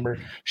to that number.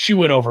 She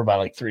went over by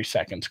like 3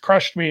 seconds.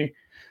 Crushed me.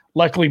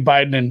 Luckily,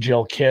 Biden and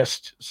Jill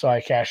kissed, so I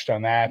cashed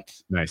on that.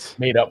 Nice.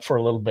 Made up for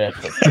a little bit.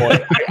 But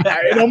boy,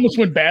 it almost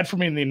went bad for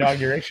me in the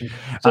inauguration.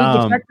 So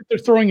the fact that they're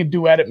throwing a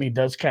duet at me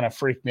does kind of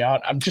freak me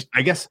out.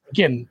 I guess,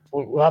 again,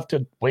 we'll have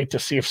to wait to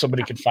see if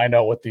somebody can find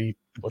out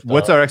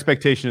what's our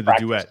expectation of the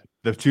duet.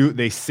 The two,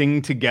 they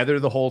sing together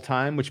the whole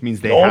time, which means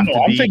they have to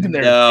I'm be. Thinking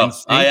they're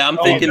I'm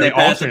thinking they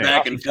pass it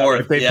back and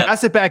forth. If they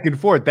pass it back and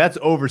forth, that's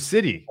over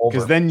city,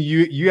 because then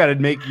you got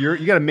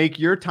to make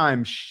your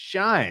time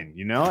shine,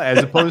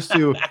 as opposed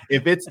to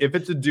if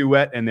it's a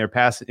duet and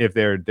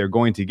they're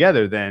going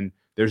together, then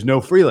there's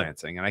no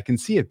freelancing, and I can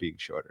see it being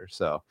shorter.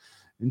 So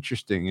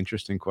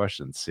interesting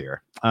questions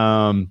here.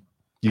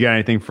 You got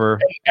anything for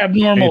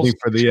abnormal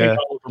for the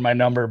over my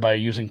number by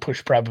using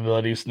push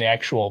probabilities in the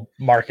actual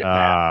market?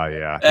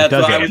 Yeah, that's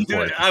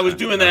what I was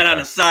doing that on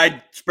a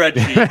side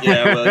spreadsheet.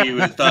 Yeah, well, he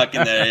was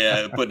talking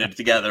there, putting it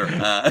together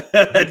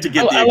to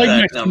get the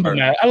exact number.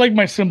 I like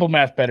my simple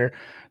math better.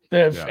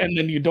 And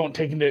then you don't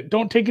take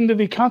into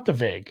the account the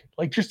VIG.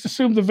 Like, just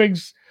assume the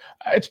VIG's.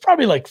 It's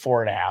probably like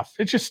 4.5.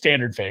 It's just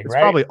standard VIG, right?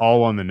 It's probably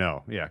all on the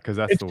no. Yeah, because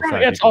that's the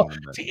side.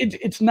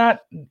 It's not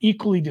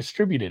equally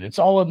distributed. It's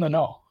all in the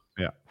no.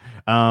 Yeah.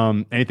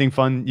 Anything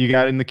fun you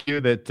got in the queue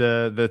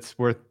that's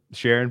worth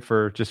sharing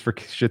for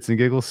shits and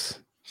giggles?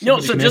 So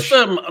just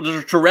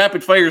to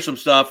rapid fire some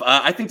stuff.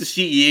 I think the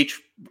CEH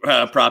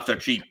props are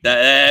cheap.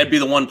 That'd be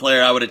the one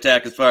player I would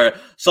attack. As far as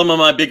some of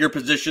my bigger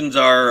positions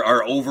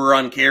are over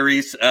on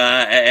carries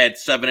at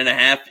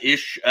 7.5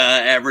 ish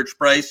average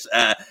price.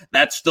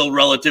 That's still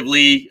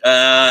relatively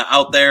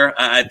out there.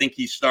 I think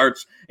he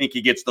starts. I think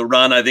he gets the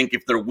run. I think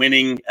if they're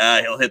winning,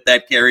 he'll hit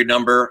that carry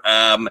number.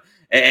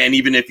 And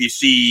even if you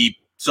see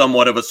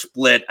somewhat of a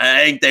split,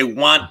 I think they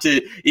want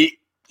to,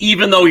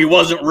 even though he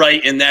wasn't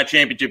right in that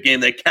championship game,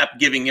 they kept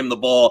giving him the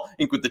ball. I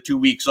think with the 2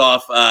 weeks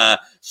off,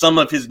 some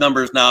of his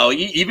numbers now,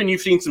 even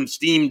you've seen some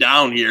steam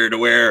down here to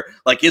where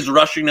like his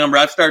rushing number,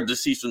 I've started to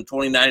see some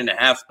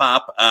 29.5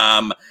 pop.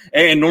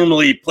 And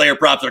normally player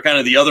props are kind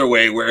of the other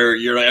way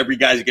where every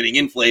guy's getting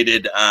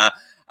inflated.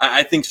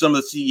 I think some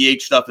of the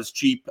CEH stuff is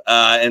cheap,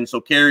 and so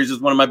carries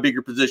is one of my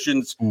bigger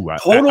positions. Ooh, I'll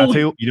tell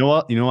you, you know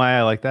what? You know why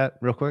I like that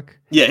real quick?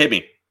 Yeah, hit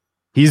me.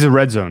 He's a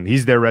red zone.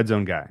 He's their red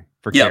zone guy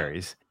for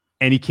carries,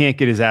 and he can't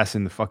get his ass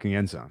in the fucking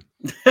end zone.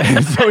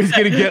 And so he's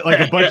gonna get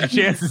like a bunch of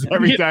chances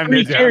every time.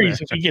 3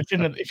 carries if he gets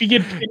in. If you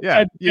get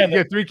you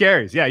get 3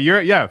 carries.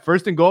 Yeah,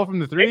 first and goal from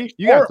the 3.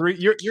 You got 3.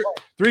 You're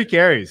 3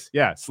 carries.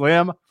 Yeah,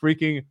 slam,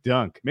 freaking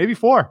dunk, maybe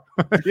 4.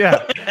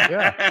 yeah.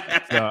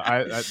 So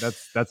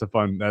that's a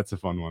fun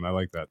one. I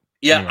like that.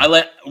 Yeah, anyway. I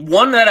like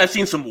one that I've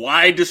seen some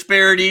wide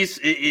disparities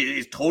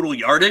is total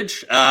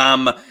yardage.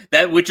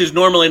 That which is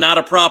normally not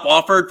a prop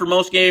offered for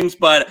most games,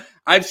 but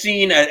I've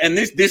seen, and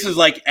this is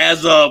like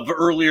as of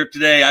earlier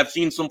today, I've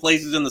seen some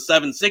places in the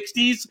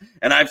 760s,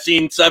 and I've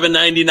seen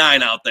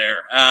 799 out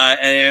there,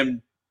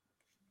 and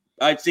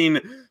I've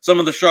seen some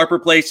of the sharper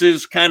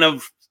places kind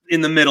of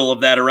in the middle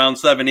of that, around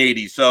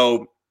 780.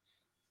 So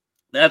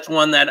that's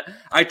one that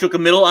I took a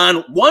middle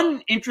on.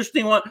 One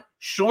interesting one,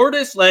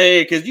 shortest,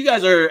 like, because you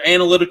guys are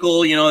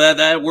analytical,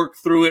 that work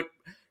through it.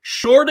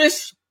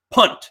 Shortest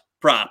punt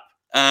prop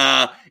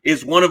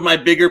is one of my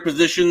bigger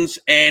positions,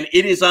 and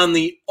it is on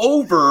the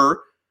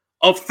over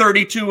of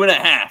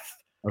 32.5.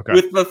 Okay.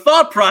 With the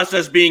thought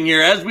process being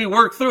here as we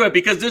work through it,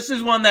 because this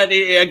is one that,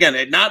 again,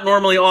 it not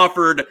normally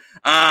offered.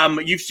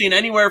 You've seen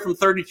anywhere from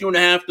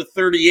 32.5 to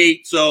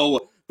 38,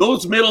 so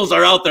those middles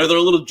are out there. They're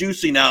a little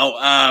juicy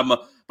now.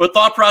 But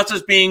thought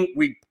process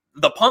being,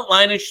 the punt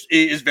line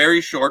is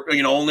very short.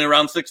 Only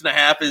around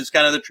 6.5 is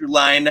kind of the true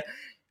line.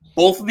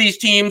 Both of these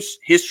teams,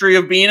 history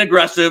of being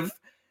aggressive.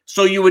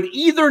 So you would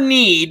either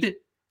need,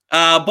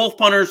 both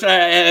punters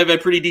have a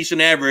pretty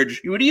decent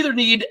average. You would either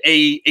need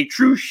a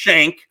true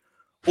shank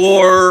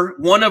or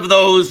one of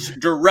those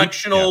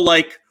directional,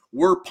 like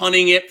we're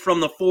punting it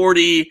from the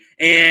 40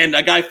 and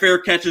a guy fair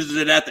catches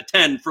it at the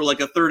 10 for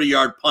like a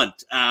 30-yard punt.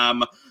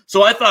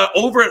 So I thought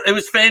it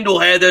was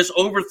FanDuel had this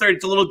over 30.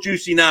 It's a little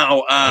juicy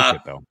now,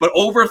 but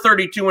over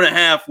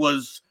 32.5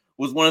 was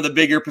one of the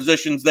bigger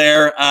positions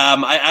there.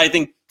 I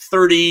think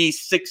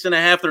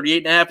 36.5,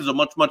 38.5 is a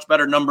much, much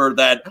better number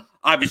that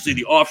obviously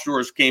the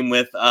offshores came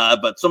with.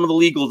 But some of the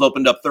legals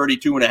opened up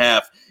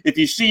 32.5. If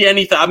you see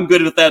anything, I'm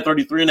good with that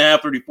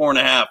 33.5,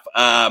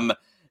 34.5.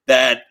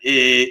 That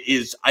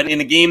is in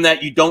a game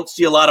that you don't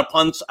see a lot of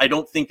punts. I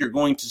don't think you're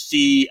going to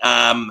see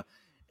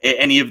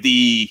any of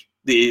the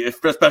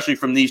especially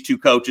from these two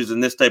coaches in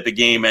this type of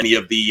game, any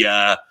of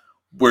the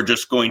we're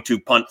just going to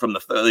punt from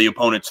the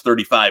opponent's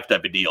 35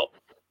 type of deal.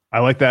 I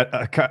like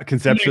that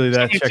conceptually.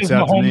 That checks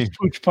out to me.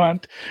 Pooch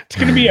punt. It's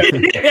going to be it's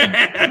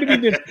going to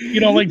be this,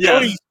 like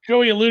yes.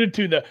 Joey alluded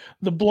to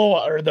the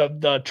blowout or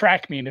the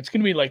track mean. It's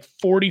going to be like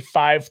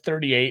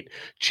 45-38.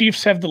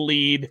 Chiefs have the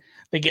lead.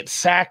 They get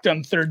sacked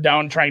on third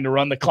down trying to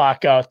run the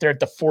clock out. They're at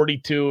the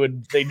 42,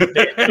 and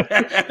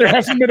there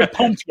hasn't been a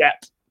punt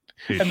yet.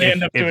 Dude, and they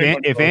end up doing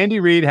if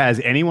Andy Reid has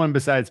anyone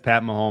besides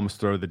Pat Mahomes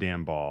throw the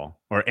damn ball,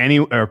 or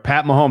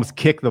Pat Mahomes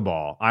kick the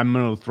ball, I'm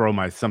gonna throw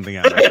something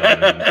at my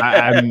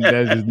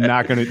that is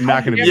not gonna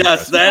be.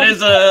 Yes, that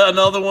is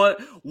another one.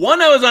 One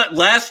I was on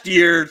last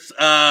year's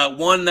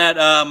one that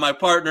my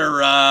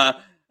partner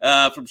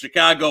from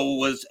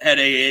Chicago had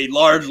a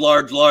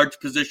large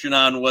position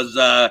on was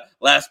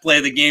last play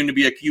of the game to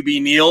be a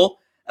QB kneel.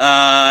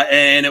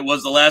 And it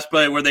was the last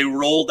play where they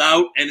rolled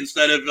out and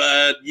instead of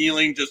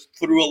kneeling, just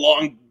threw a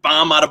long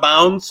bomb out of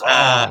bounds.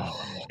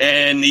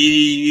 And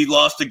he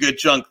lost a good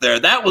chunk there.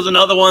 That was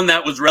another one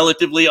that was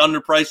relatively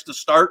underpriced to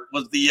start,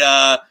 was the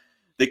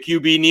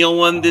QB kneel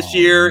one this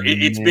year.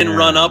 It's been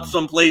run up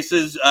some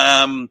places.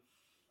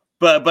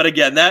 But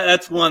again,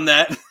 that's one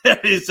that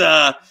is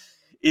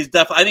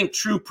definitely, I think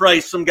true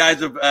price. Some guys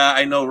have,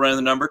 I know, ran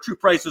the number. True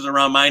price is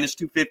around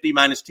 -250,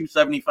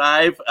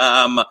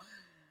 -275.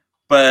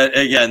 But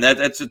again,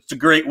 it's a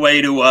great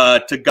way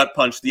to gut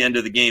punch the end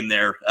of the game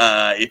there.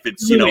 If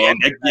it's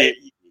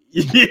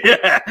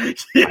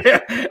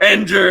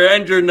end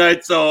your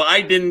night. So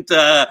I didn't.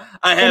 I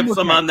have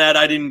some on that.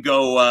 I didn't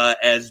go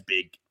as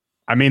big.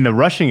 I mean, the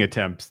rushing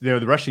attempts, the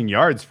rushing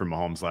yards for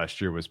Mahomes last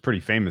year was pretty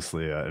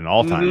famously an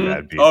all-time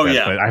bad beat. Oh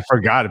yeah, but I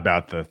forgot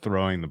about the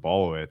throwing the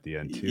ball away at the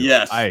end too.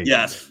 Yes.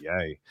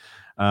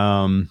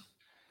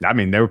 I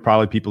mean, there were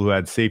probably people who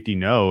had safety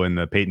no in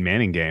the Peyton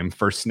Manning game.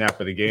 First snap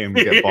of the game,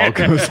 the ball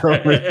goes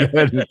over the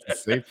head.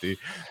 It's safety.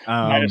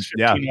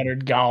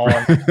 -1,500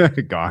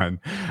 gone.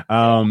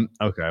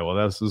 Okay, well,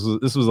 this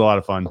was a lot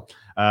of fun.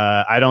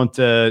 I don't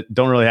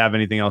really have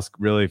anything else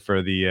really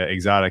for the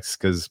exotics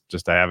because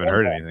I haven't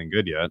heard anything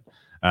good yet.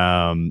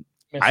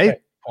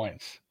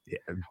 Points. Yeah.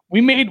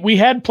 We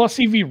had Plus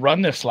EV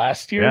run this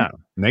last year. Yeah,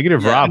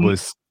 negative Rob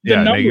was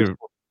negative.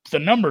 The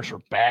numbers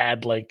were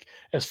bad. Like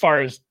as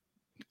far as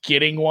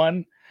getting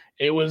one,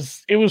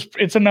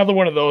 it's another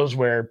one of those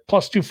where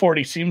plus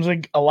 240 seems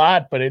like a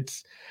lot, but I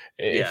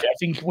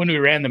think when we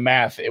ran the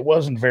math, it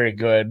wasn't very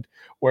good.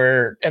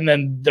 And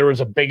then there was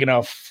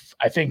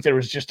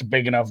just a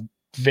big enough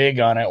vig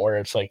on it where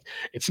it's like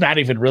it's not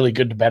even really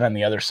good to bet on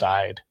the other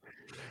side.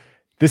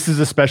 This is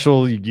a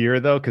special year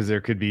though, because there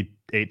could be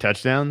 8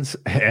 touchdowns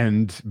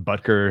and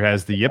Butker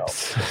has the yips,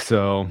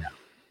 so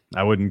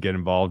I wouldn't get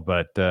involved.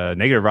 But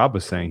Negative Rob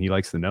was saying he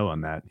likes the no on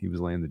that. He was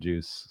laying the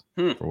juice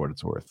for what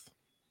it's worth.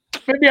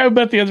 Maybe I would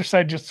bet the other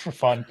side just for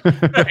fun. I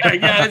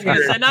was going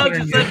to say, now that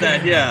you said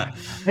that, yeah.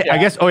 I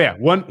guess. Oh yeah,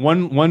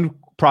 one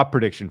prop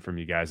prediction from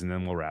you guys, and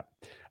then we'll wrap.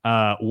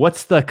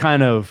 What's the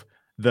kind of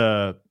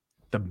the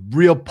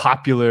real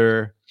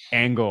popular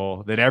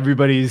angle that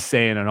everybody's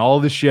saying on all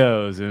the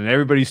shows and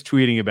everybody's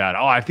tweeting about?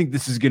 Oh, I think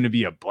this is going to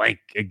be a blank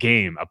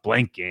game,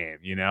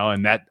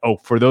 and that,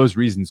 for those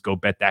reasons, go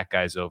bet that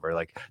guy's over.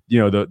 Like,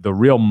 the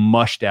real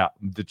mushed out,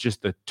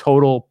 the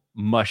total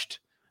mushed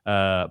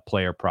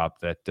player prop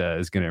that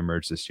is going to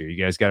emerge this year. You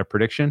guys got a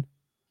prediction?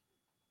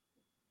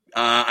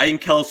 I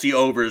think Kelsey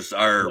overs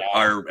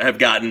have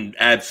gotten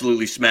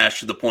absolutely smashed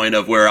to the point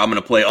of where I'm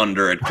going to play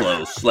under at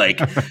close. Like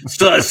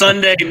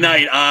Sunday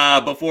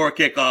night before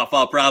kickoff,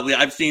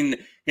 I've seen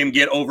him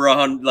get over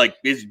 100, like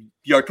his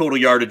total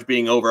yardage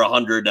being over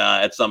 100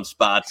 at some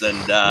spots, and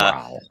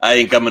wow. I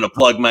think I'm going to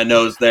plug my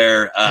nose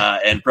there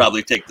and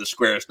probably take the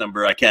squarest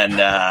number I can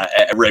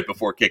right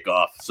before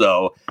kickoff.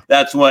 So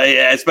that's why,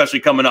 especially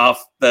coming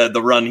off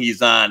the run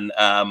he's on,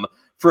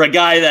 for a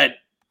guy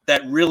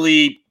that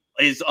really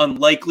is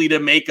unlikely to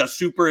make a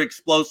super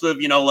explosive,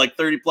 like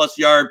 30+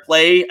 yard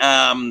play.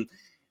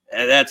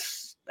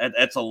 That's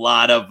a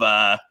lot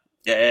of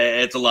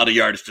it's a lot of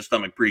yardage to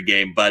stomach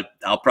pregame, but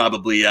I'll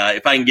probably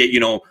if I can get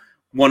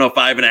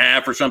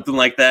 105.5 or something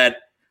like that,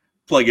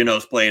 plug your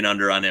nose playing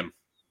under on him.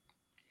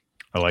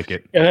 I like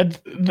it. Yeah,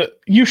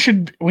 you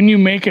should, when you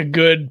make a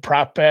good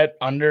prop bet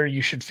under,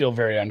 you should feel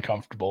very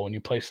uncomfortable when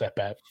you place that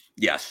bet.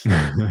 Yes.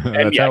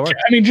 And yeah,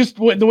 I mean, just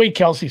the way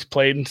Kelsey's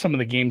played and some of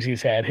the games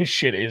he's had, his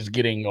shit is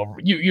getting over.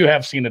 You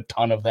have seen a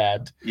ton of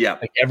that. Yeah.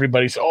 Like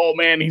everybody's, oh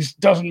man,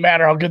 doesn't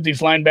matter how good these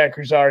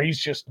linebackers are. He's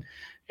just,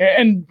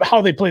 and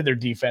how they play their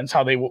defense,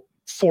 how they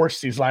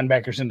force these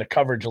linebackers into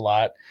coverage a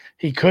lot.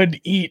 He could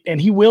eat,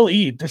 and he will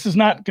eat. This is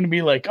not going to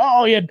be like,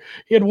 oh, he had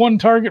one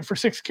target for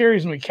 6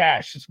 carries and we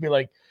cashed. It's be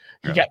like,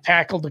 he got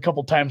tackled a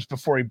couple times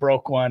before he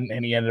broke one,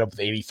 and he ended up with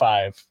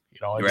 85.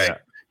 Right.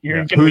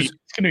 It's going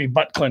to be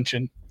butt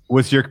clenching.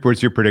 What's your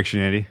prediction,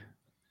 Andy?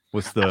 I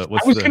was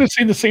going to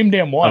say the same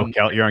damn one.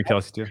 Oh, you're on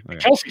Kelsey too? Okay.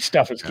 Kelsey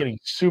stuff is getting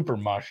super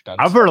mushed.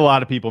 I've heard a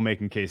lot of people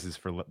making cases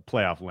for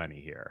playoff Lenny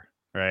here,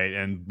 right?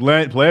 And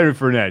Leonard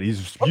Fournette,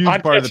 he's a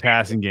huge part of the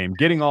passing game,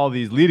 leading all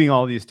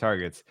these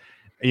targets.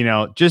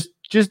 Just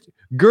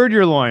gird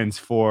your loins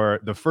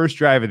for the first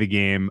drive of the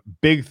game,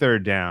 big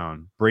third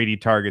down. Brady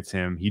targets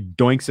him. He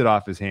doinks it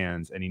off his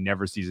hands, and he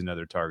never sees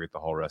another target the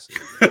whole rest of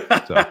the game.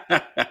 So,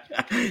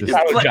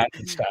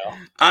 Johnson style.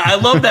 I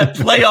love that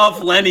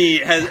playoff Lenny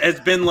has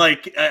been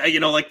like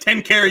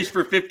 10 carries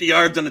for 50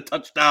 yards and a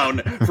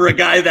touchdown for a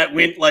guy that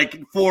went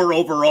like 4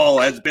 overall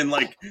has been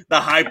like the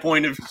high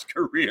point of his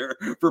career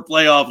for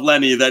playoff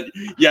Lenny. That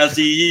yes,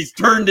 he's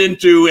turned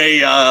into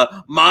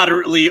a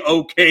moderately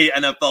okay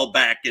NFL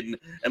back, and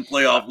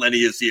playoff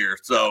Lenny is here.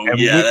 So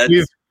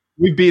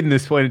we've beaten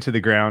this point into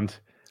the ground.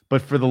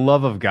 But for the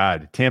love of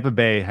God, Tampa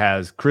Bay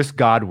has Chris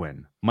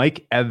Godwin,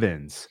 Mike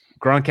Evans,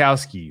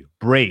 Gronkowski,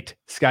 Brait,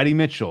 Scotty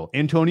Mitchell,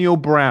 Antonio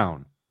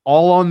Brown,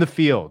 all on the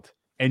field.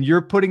 And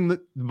you're putting the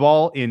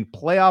ball in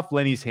playoff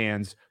Lenny's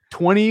hands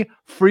 20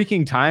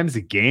 freaking times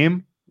a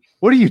game?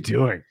 What are you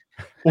doing?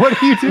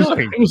 What are you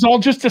doing? It was all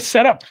just a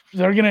setup.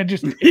 They're going to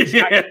just healthy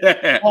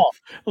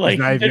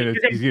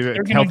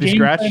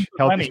scratch.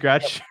 Healthy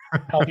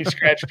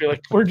scratch. Be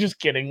like, we're just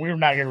kidding. We're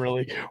not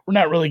really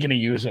going to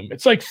use him.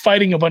 It's like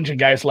fighting a bunch of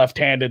guys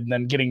left-handed and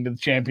then getting to the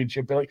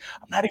championship. Be like,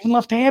 I'm not even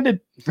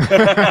left-handed.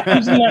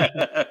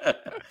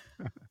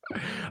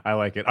 I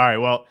like it. All right.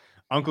 Well,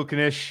 Uncle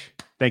Knish,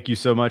 thank you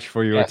so much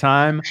for your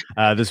time.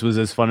 This was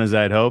as fun as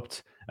I'd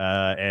hoped.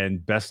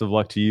 And best of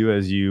luck to you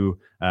as you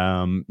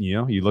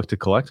look to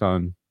collect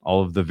on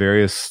all of the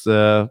various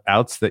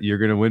outs that you're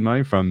going to win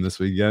money from this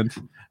weekend.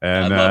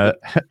 And I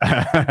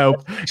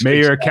hope may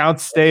your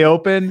accounts stay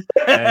open,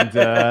 and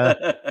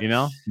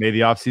may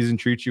the off season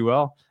treat you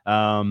well.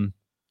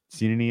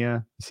 Seen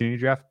any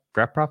draft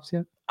props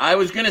yet? I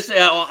was going to say,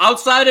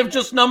 outside of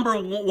just number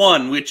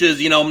one, which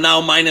is, now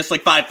minus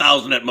like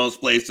 5,000 at most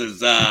places.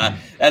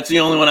 That's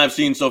the only one I've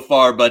seen so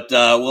far, but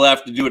we'll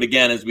have to do it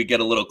again as we get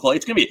a little close.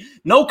 It's going to be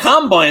no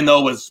combine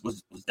though was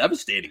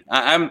devastating.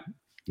 I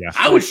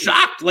was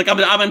shocked. Like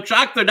I'm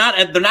shocked they're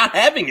not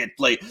having it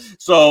play.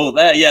 So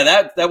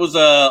that was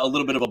a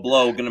little bit of a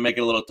blow, going to make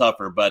it a little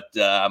tougher, but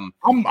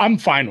I'm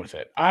fine with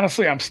it.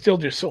 Honestly, I'm still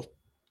just so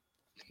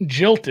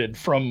jilted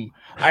from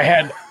I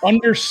had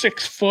under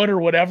 6 foot or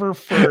whatever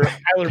for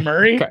Kyler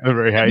Murray.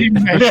 Very high.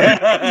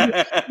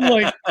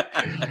 Like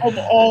of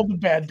all the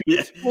bad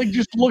beats. Like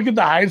just look at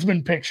the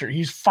Heisman picture.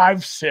 He's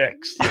 5'6".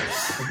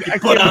 He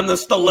put on the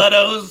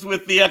stilettos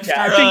with the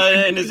extra,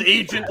 and his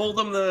agent told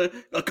him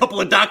a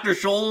couple of Dr.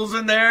 Scholl's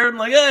in there, and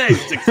like, hey,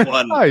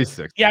 6'1". Oh, he's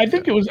 6'1". Yeah, I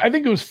think it was.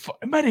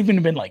 It might even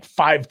have been like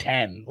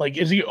 5'10". Like,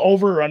 is he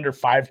over or under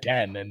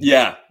 5'10"? And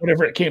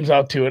whatever it came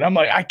out to, and I'm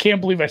like, I can't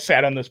believe I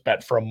sat on this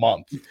bet for a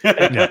month.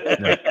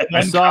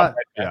 I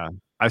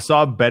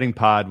saw Betting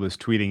Pod was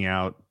tweeting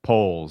out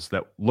polls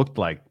that looked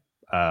like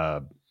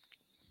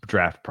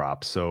draft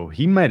props, so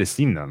he might have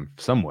seen them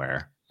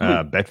somewhere.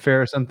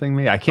 Betfair or something,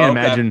 maybe. I can't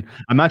imagine.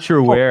 I'm not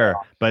sure where,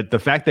 but the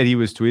fact that he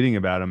was tweeting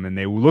about them and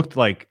they looked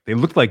like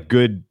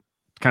good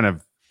kind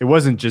of. It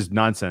wasn't just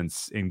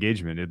nonsense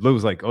engagement. It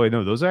looks like, oh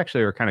no, those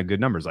actually are kind of good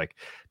numbers. Like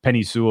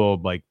Penny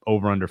Sewell, like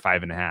over under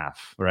 5.5,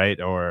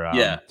 right? Or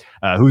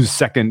who's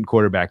second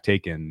quarterback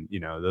taken?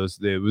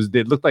 They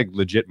looked like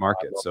legit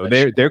markets. So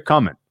they're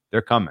coming.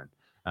 They're coming.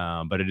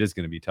 But it is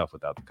going to be tough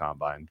without the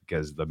combine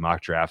because the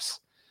mock drafts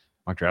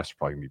are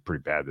probably gonna be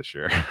pretty bad this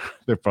year.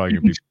 They're probably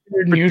gonna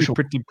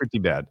be pretty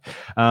bad.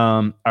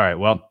 All right.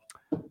 Well,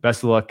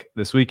 best of luck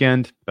this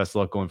weekend. Best of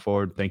luck going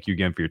forward. Thank you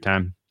again for your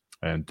time,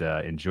 and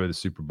enjoy the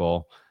Super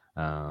Bowl.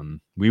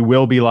 We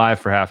will be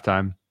live for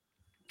halftime.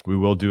 We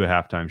will do a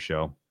halftime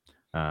show.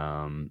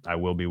 I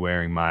will be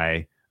wearing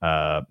my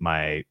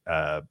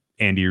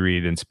Andy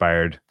Reid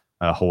inspired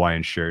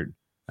Hawaiian shirt,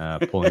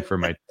 pulling for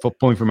my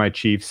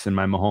Chiefs and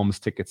my Mahomes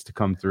tickets to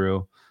come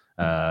through,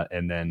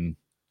 and then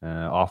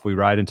off we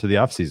ride into the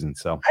off season.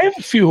 So I have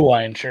a few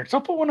Hawaiian shirts.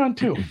 I'll put one on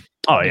too.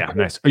 Oh yeah,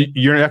 nice.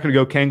 You're not going to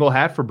go Kangol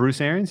hat for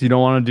Bruce Arians? You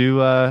don't want to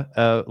do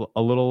a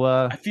little?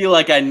 I feel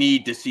like I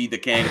need to see the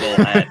Kangol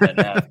hat.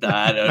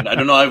 I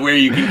don't know where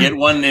you can get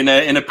one in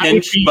a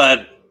pinch,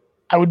 but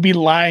I would be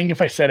lying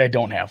if I said I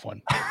don't have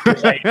one.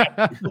 I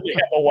actually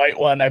have a white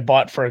one I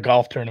bought for a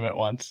golf tournament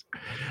once.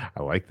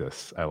 I like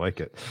this. I like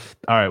it.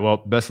 All right. Well,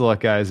 best of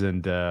luck, guys,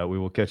 and we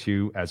will catch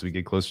you as we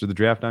get closer to the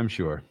draft, I'm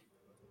sure.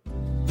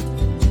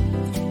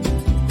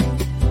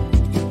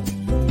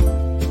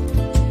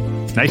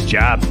 Nice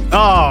job.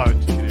 Oh,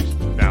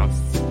 just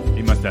bounced.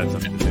 He must have had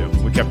something to do.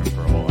 We kept him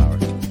for a whole hour.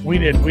 We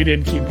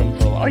did keep him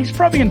for a while. He's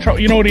probably in trouble.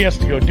 You know what he has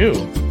to go do?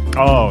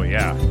 Oh,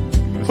 yeah.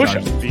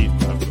 Push-ups.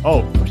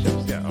 Oh,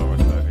 push-ups. Yeah. Oh,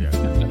 yeah.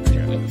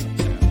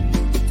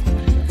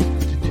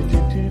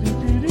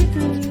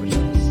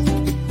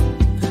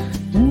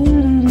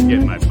 I'm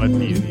getting my butt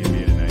beat in the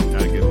NBA tonight.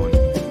 Not a good one.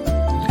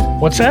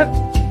 What's that?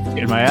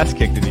 Getting my ass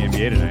kicked in the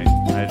NBA tonight.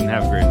 I didn't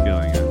have a great feeling.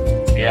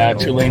 Yeah,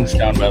 Tulane's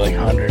down by like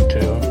 100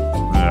 too.